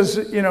he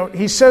says,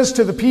 he says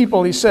to the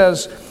people, he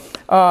says,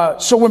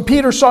 so when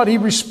Peter saw it, he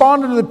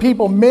responded to the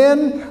people,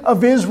 men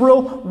of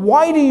Israel,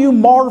 why do you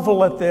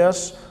marvel at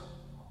this?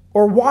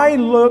 Or why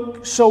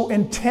look so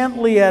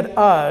intently at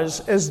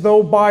us as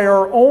though by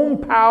our own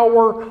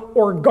power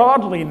or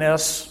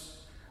godliness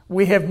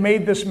we have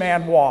made this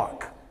man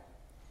walk?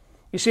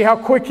 You see how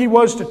quick he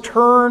was to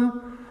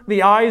turn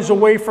the eyes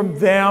away from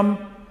them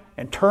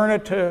and turn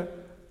it to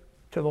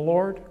the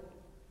Lord?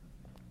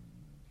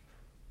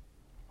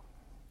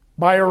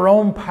 By our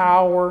own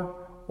power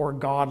or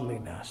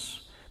godliness.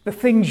 The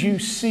things you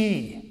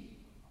see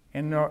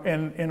in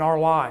our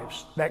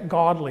lives, that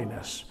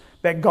godliness,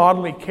 that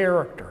godly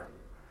character,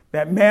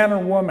 that man or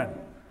woman,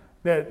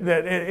 that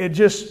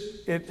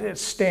it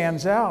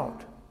stands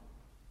out.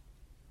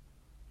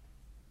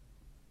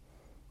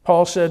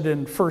 Paul said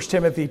in 1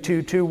 Timothy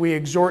 2:2, we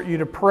exhort you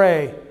to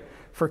pray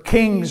for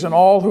kings and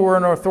all who are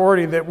in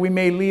authority, that we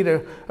may lead a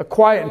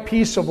quiet and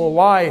peaceable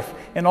life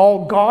in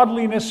all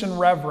godliness and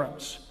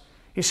reverence.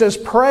 He says,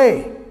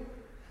 pray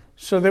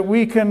so that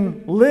we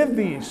can live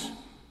these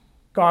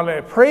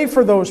godly. Pray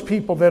for those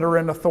people that are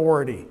in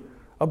authority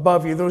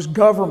above you, those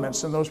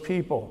governments and those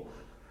people.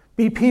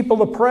 Be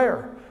people of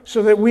prayer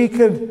so that we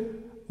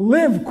could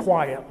live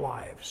quiet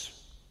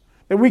lives.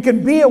 That we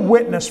can be a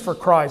witness for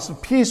Christ, a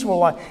peaceful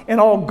life in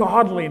all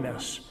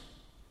godliness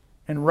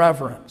and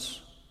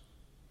reverence.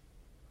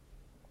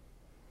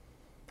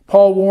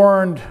 Paul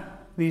warned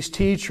these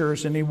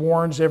teachers, and he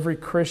warns every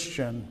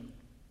Christian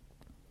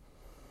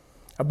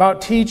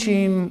about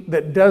teaching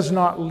that does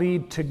not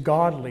lead to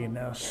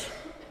godliness,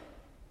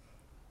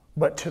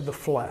 but to the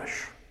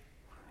flesh.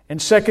 In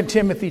 2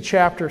 Timothy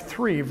chapter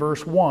 3,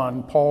 verse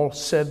 1, Paul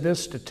said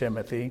this to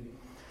Timothy,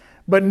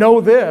 but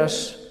know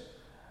this,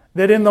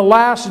 that in the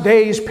last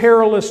days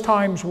perilous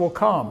times will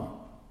come.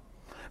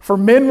 For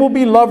men will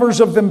be lovers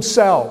of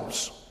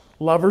themselves,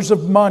 lovers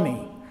of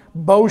money,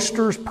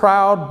 boasters,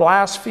 proud,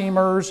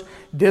 blasphemers,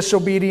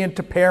 disobedient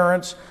to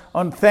parents,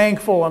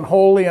 unthankful,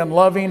 unholy,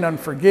 unloving,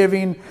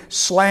 unforgiving,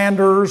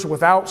 slanderers,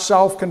 without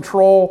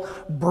self-control,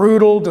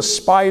 brutal,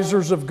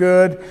 despisers of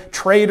good,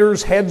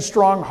 traitors,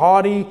 headstrong,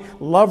 haughty,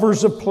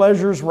 lovers of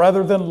pleasures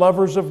rather than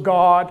lovers of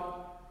God.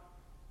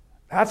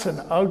 That's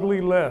an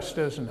ugly list,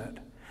 isn't it?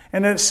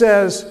 And it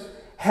says,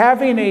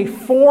 having a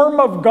form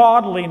of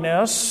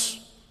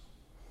godliness,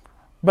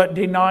 but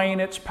denying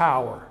its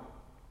power.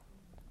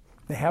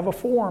 They have a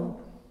form.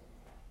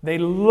 They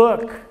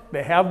look.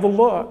 They have the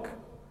look.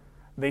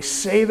 They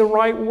say the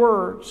right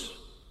words.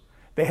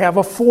 They have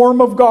a form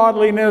of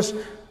godliness,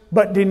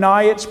 but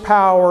deny its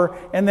power.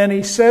 And then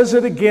he says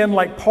it again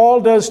like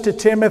Paul does to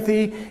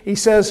Timothy. He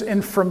says,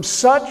 and from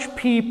such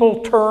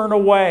people turn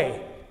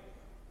away.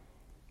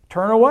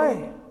 Turn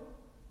away.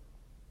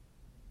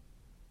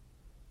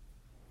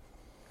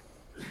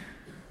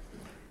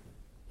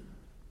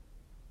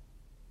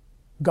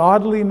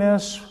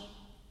 Godliness,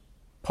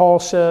 Paul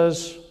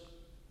says,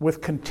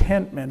 with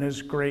contentment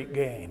is great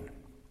gain.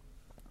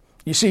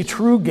 You see,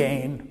 true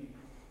gain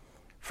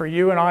for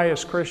you and I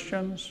as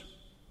Christians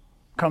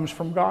comes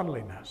from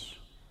godliness.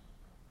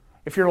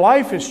 If your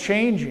life is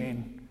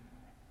changing,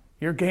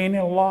 you're gaining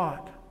a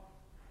lot.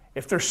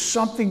 If there's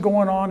something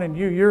going on in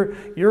you,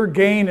 your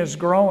gain is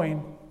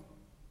growing.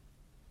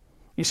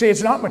 You see,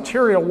 it's not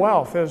material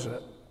wealth, is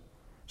it?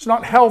 It's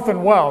not health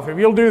and wealth. If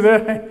you'll do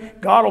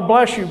that, God will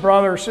bless you,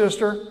 brother or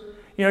sister.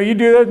 You know, you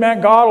do that,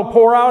 man, God will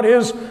pour out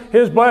His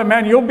blood.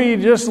 Man, you'll be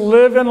just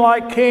living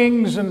like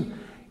kings and,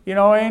 you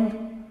know,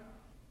 and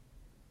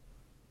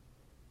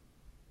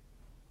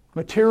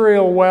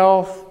material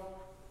wealth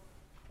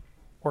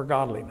or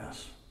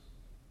godliness.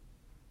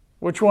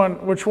 Which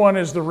one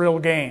is the real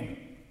gain?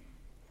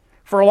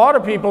 For a lot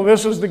of people,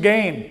 this is the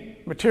gain.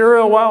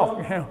 Material wealth.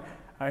 You know,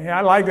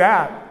 I like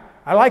that.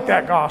 I like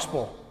that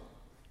gospel.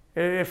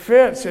 It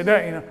fits. It,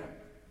 you know,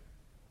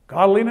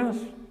 godliness.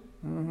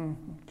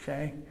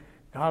 Okay,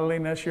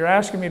 godliness. You're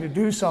asking me to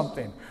do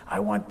something. I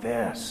want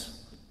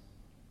this.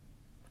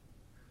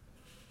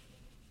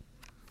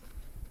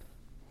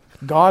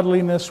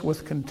 Godliness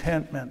with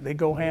contentment, they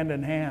go hand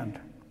in hand.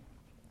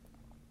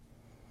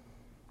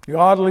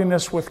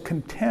 Godliness with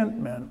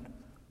contentment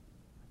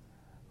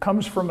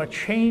comes from a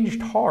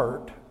changed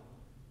heart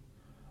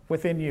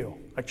within you.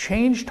 A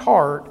changed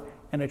heart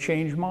and a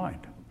changed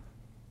mind.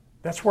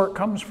 That's where it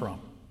comes from.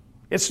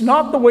 It's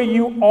not the way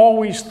you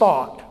always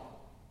thought.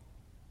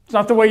 It's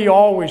not the way you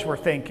always were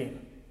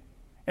thinking.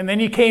 And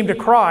then you came to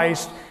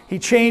Christ, He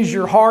changed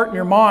your heart and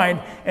your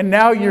mind, and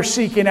now you're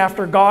seeking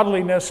after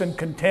godliness and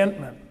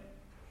contentment.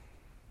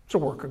 It's a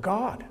work of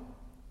God.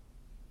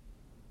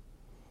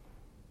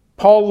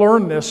 Paul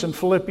learned this in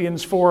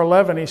Philippians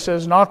 4:11. He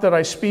says, "Not that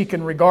I speak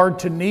in regard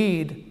to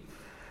need,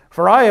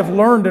 for I have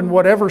learned in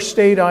whatever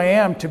state I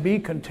am to be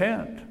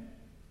content.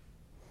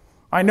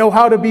 I know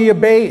how to be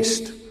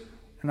abased,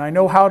 and I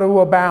know how to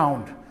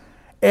abound.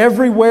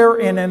 Everywhere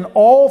and in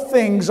all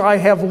things I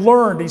have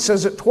learned," he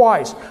says it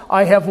twice,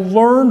 "I have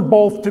learned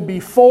both to be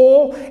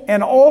full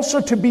and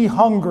also to be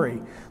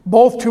hungry,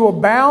 both to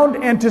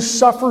abound and to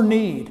suffer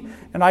need.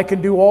 And I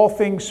can do all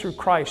things through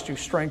Christ who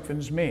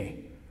strengthens me."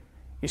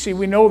 You see,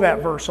 we know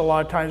that verse a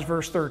lot of times,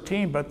 verse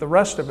 13, but the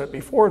rest of it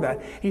before that,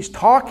 he's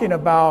talking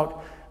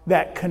about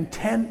that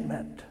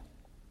contentment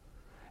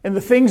and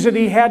the things that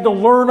he had to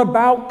learn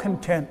about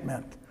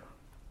contentment.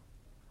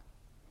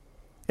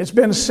 It's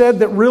been said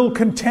that real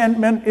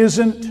contentment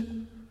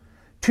isn't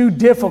too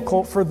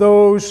difficult for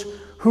those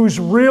whose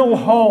real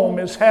home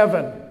is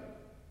heaven.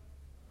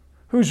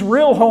 Whose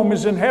real home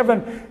is in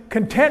heaven,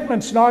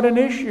 contentment's not an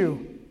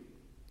issue.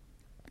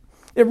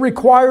 It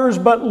requires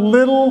but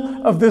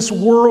little of this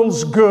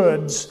world's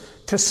goods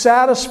to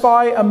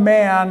satisfy a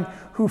man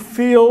who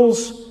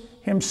feels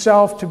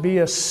himself to be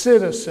a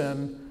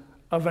citizen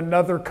of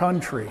another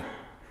country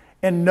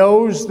and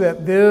knows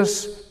that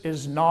this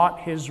is not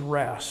his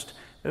rest.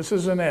 This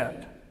isn't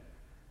it.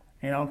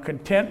 You know,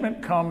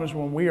 contentment comes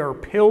when we are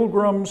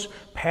pilgrims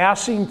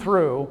passing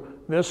through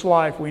this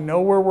life. We know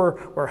where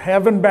we're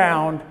heaven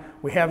bound.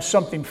 We have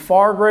something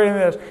far greater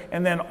than this.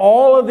 And then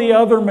all of the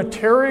other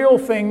material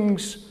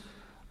things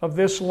of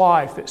this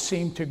life that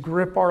seem to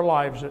grip our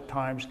lives at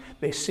times,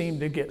 they seem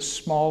to get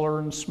smaller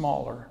and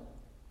smaller.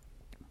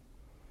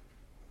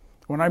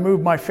 When I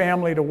moved my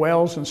family to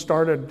Wales and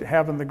started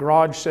having the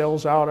garage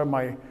sales out of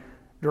my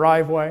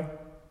driveway,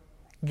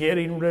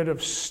 getting rid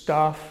of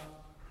stuff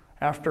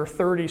after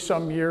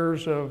 30-some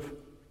years of,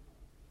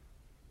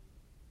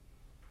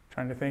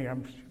 trying to think,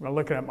 I'm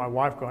looking at my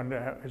wife going,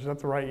 is that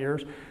the right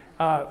years?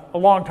 A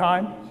long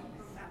time,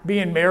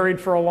 being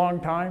married for a long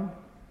time,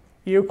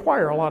 you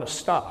acquire a lot of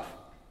stuff.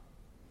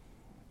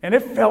 And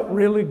it felt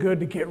really good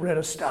to get rid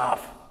of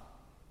stuff.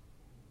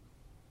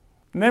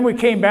 And then we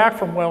came back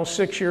from Wales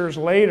 6 years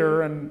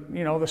later, and,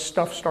 you know, the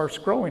stuff starts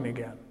growing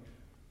again.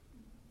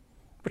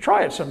 But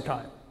try it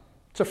sometime.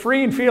 It's a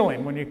freeing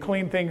feeling when you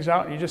clean things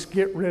out and you just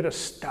get rid of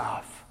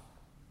stuff.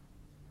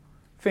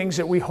 Things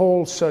that we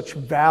hold such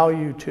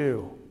value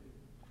to.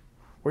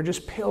 We're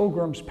just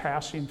pilgrims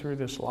passing through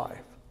this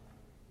life.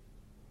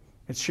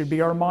 It should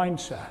be our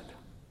mindset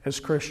as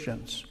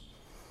Christians.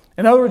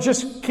 In other words,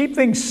 just keep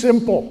things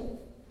simple.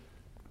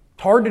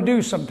 It's hard to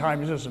do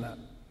sometimes, isn't it?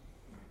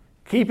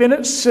 Keeping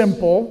it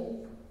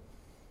simple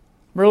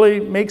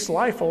really makes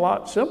life a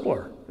lot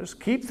simpler.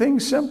 Just keep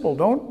things simple.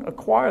 Don't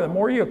acquire. The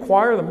more you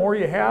acquire, the more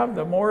you have,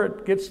 the more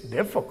it gets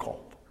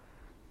difficult.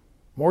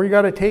 The more you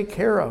got to take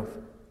care of.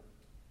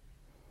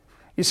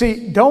 You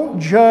see,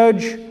 don't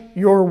judge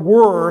your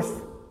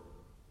worth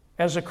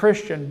as a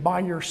Christian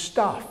by your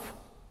stuff.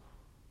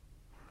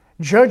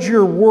 Judge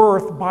your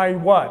worth by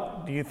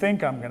what? Do you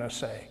think I'm going to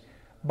say?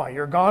 By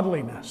your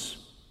godliness.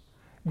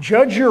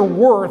 Judge your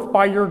worth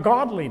by your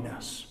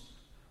godliness,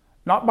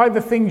 not by the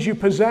things you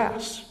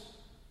possess,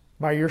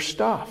 by your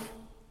stuff.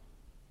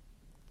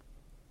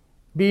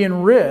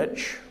 Being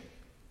rich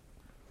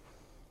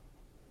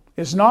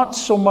is not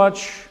so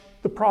much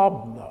the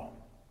problem, though.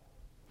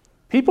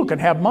 People can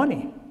have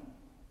money.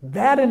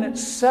 That in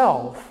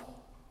itself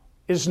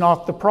is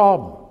not the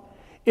problem.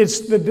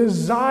 It's the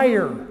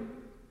desire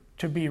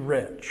to be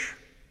rich.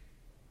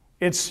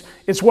 It's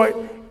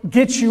what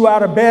gets you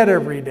out of bed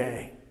every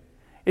day.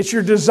 It's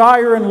your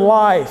desire in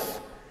life.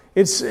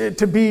 It's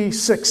to be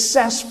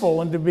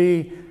successful and to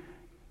be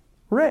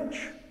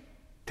rich,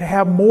 to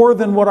have more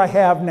than what I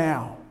have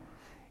now.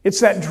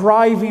 It's that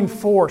driving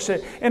force.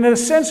 And in a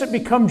sense, it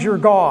becomes your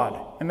God.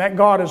 And that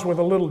God is with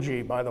a little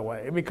g, by the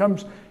way. It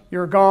becomes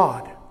your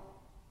God.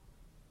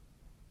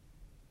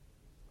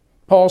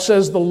 Paul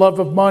says the love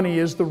of money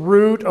is the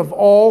root of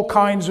all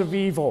kinds of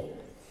evil.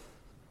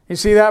 You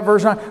see that,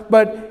 verse 9?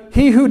 But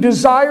he who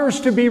desires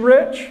to be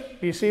rich,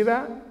 do you see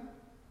that?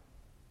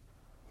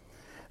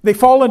 They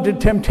fall into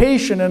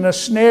temptation and a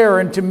snare,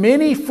 into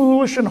many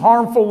foolish and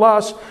harmful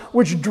lusts,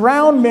 which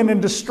drown men in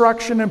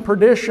destruction and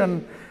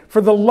perdition. For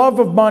the love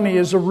of money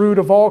is a root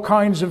of all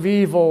kinds of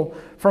evil,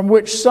 from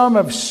which some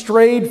have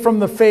strayed from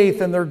the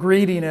faith in their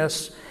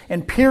greediness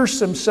and pierced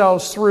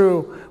themselves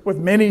through with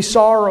many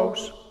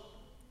sorrows.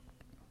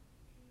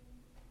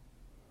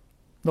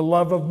 The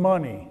love of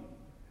money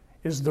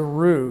is the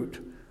root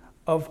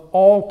of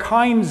all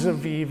kinds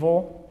of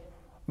evil.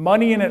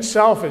 Money in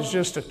itself is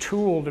just a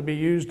tool to be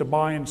used to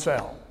buy and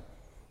sell.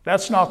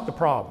 That's not the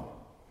problem.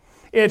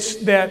 It's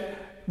that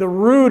the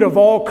root of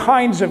all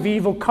kinds of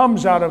evil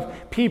comes out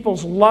of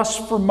people's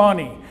lust for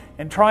money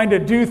and trying to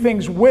do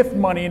things with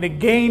money and to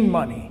gain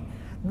money.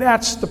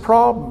 That's the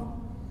problem.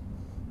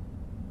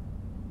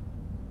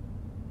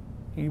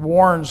 He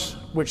warns,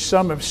 which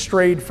some have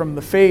strayed from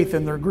the faith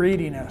in their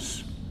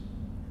greediness.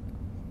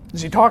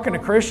 Is he talking to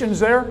Christians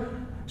there?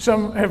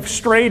 Some have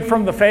strayed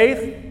from the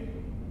faith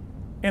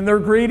in their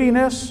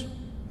greediness,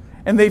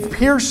 and they've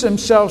pierced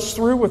themselves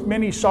through with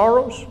many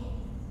sorrows.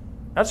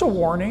 That's a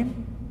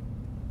warning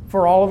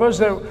for all of us,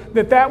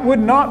 that would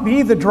not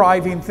be the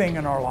driving thing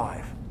in our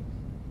life.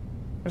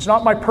 It's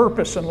not my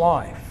purpose in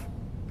life.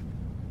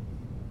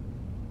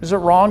 Is it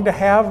wrong to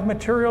have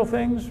material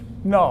things?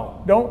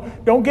 No.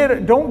 Don't get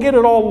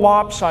it all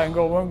lopsided and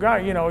go, well,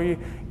 God,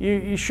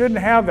 you shouldn't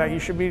have that. You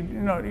should be,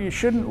 you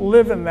shouldn't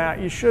live in that.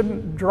 You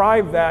shouldn't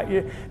drive that.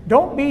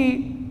 Don't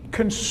be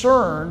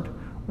concerned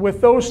with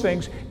those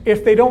things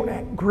if they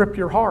don't grip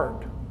your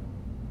heart.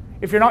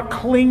 If you're not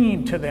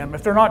clinging to them,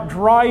 if they're not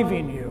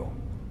driving you.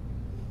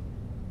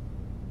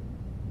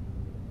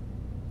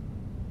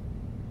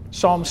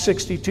 Psalm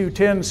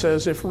 62:10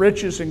 says, if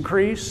riches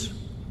increase,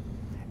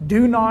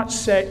 do not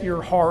set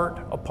your heart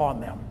upon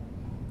them.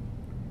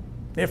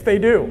 If they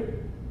do.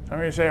 Some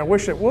of you say, I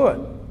wish it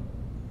would.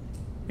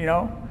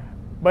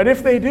 But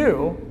if they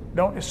do,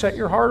 don't set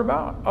your heart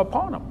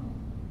upon them.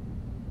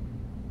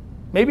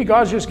 Maybe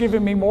God's just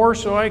giving me more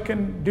so I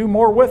can do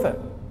more with it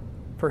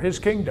for His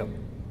kingdom.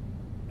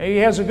 He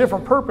has a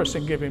different purpose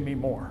in giving me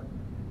more.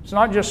 It's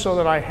not just so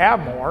that I have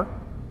more.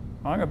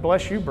 I'm going to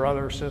bless you,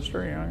 brother or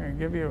sister. I'm going to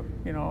give you,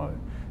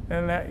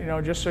 and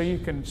that, just so you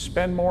can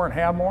spend more and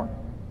have more.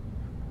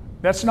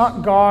 That's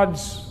not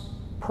God's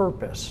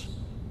purpose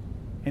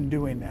in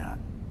doing that.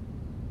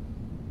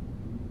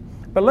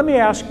 But let me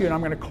ask you, and I'm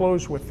going to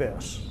close with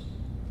this,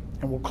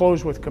 and we'll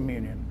close with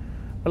communion.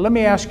 But let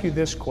me ask you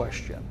this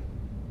question.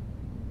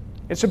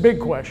 It's a big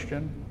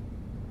question.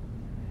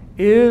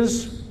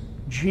 Is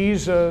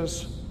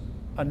Jesus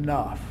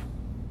enough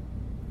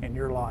in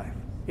your life?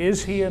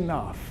 Is He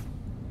enough?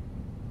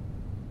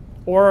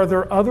 Or are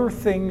there other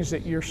things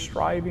that you're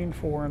striving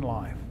for in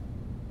life?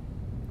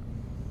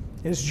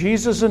 Is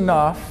Jesus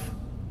enough?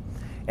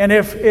 And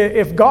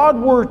if God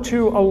were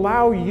to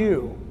allow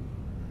you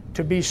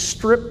to be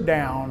stripped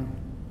down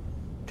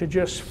to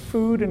just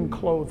food and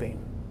clothing,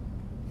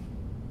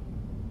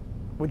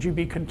 would you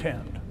be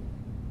content?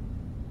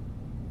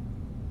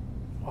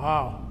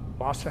 Wow,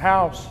 lost the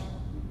house.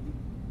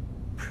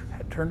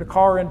 Had to turn the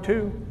car in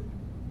too.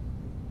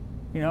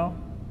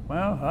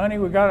 Well, honey,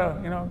 we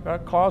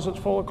got closets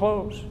full of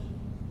clothes.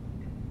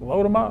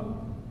 Load them up.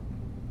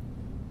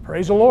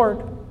 Praise the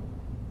Lord.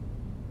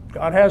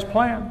 God has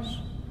plans.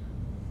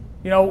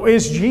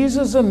 Is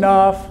Jesus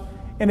enough?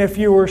 And if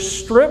you were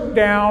stripped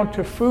down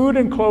to food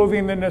and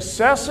clothing, the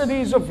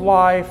necessities of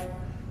life,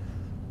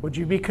 would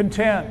you be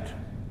content?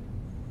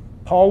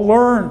 Paul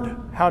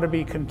learned how to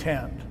be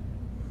content.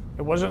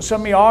 It wasn't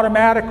something he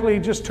automatically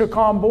just took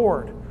on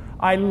board.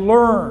 I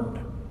learned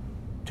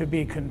to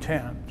be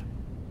content.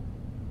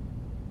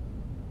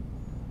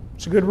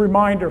 It's a good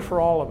reminder for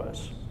all of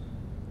us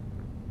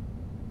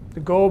to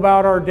go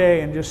about our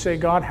day and just say,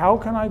 God, how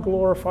can I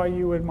glorify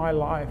you in my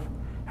life?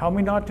 Help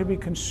me not to be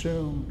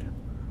consumed.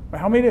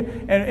 Help me to,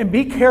 and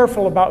be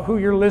careful about who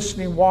you're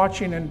listening,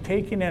 watching, and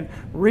taking in.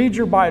 Read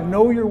your Bible.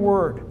 Know your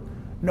word.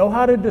 Know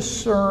how to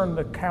discern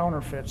the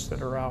counterfeits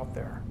that are out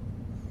there.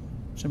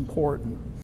 It's important.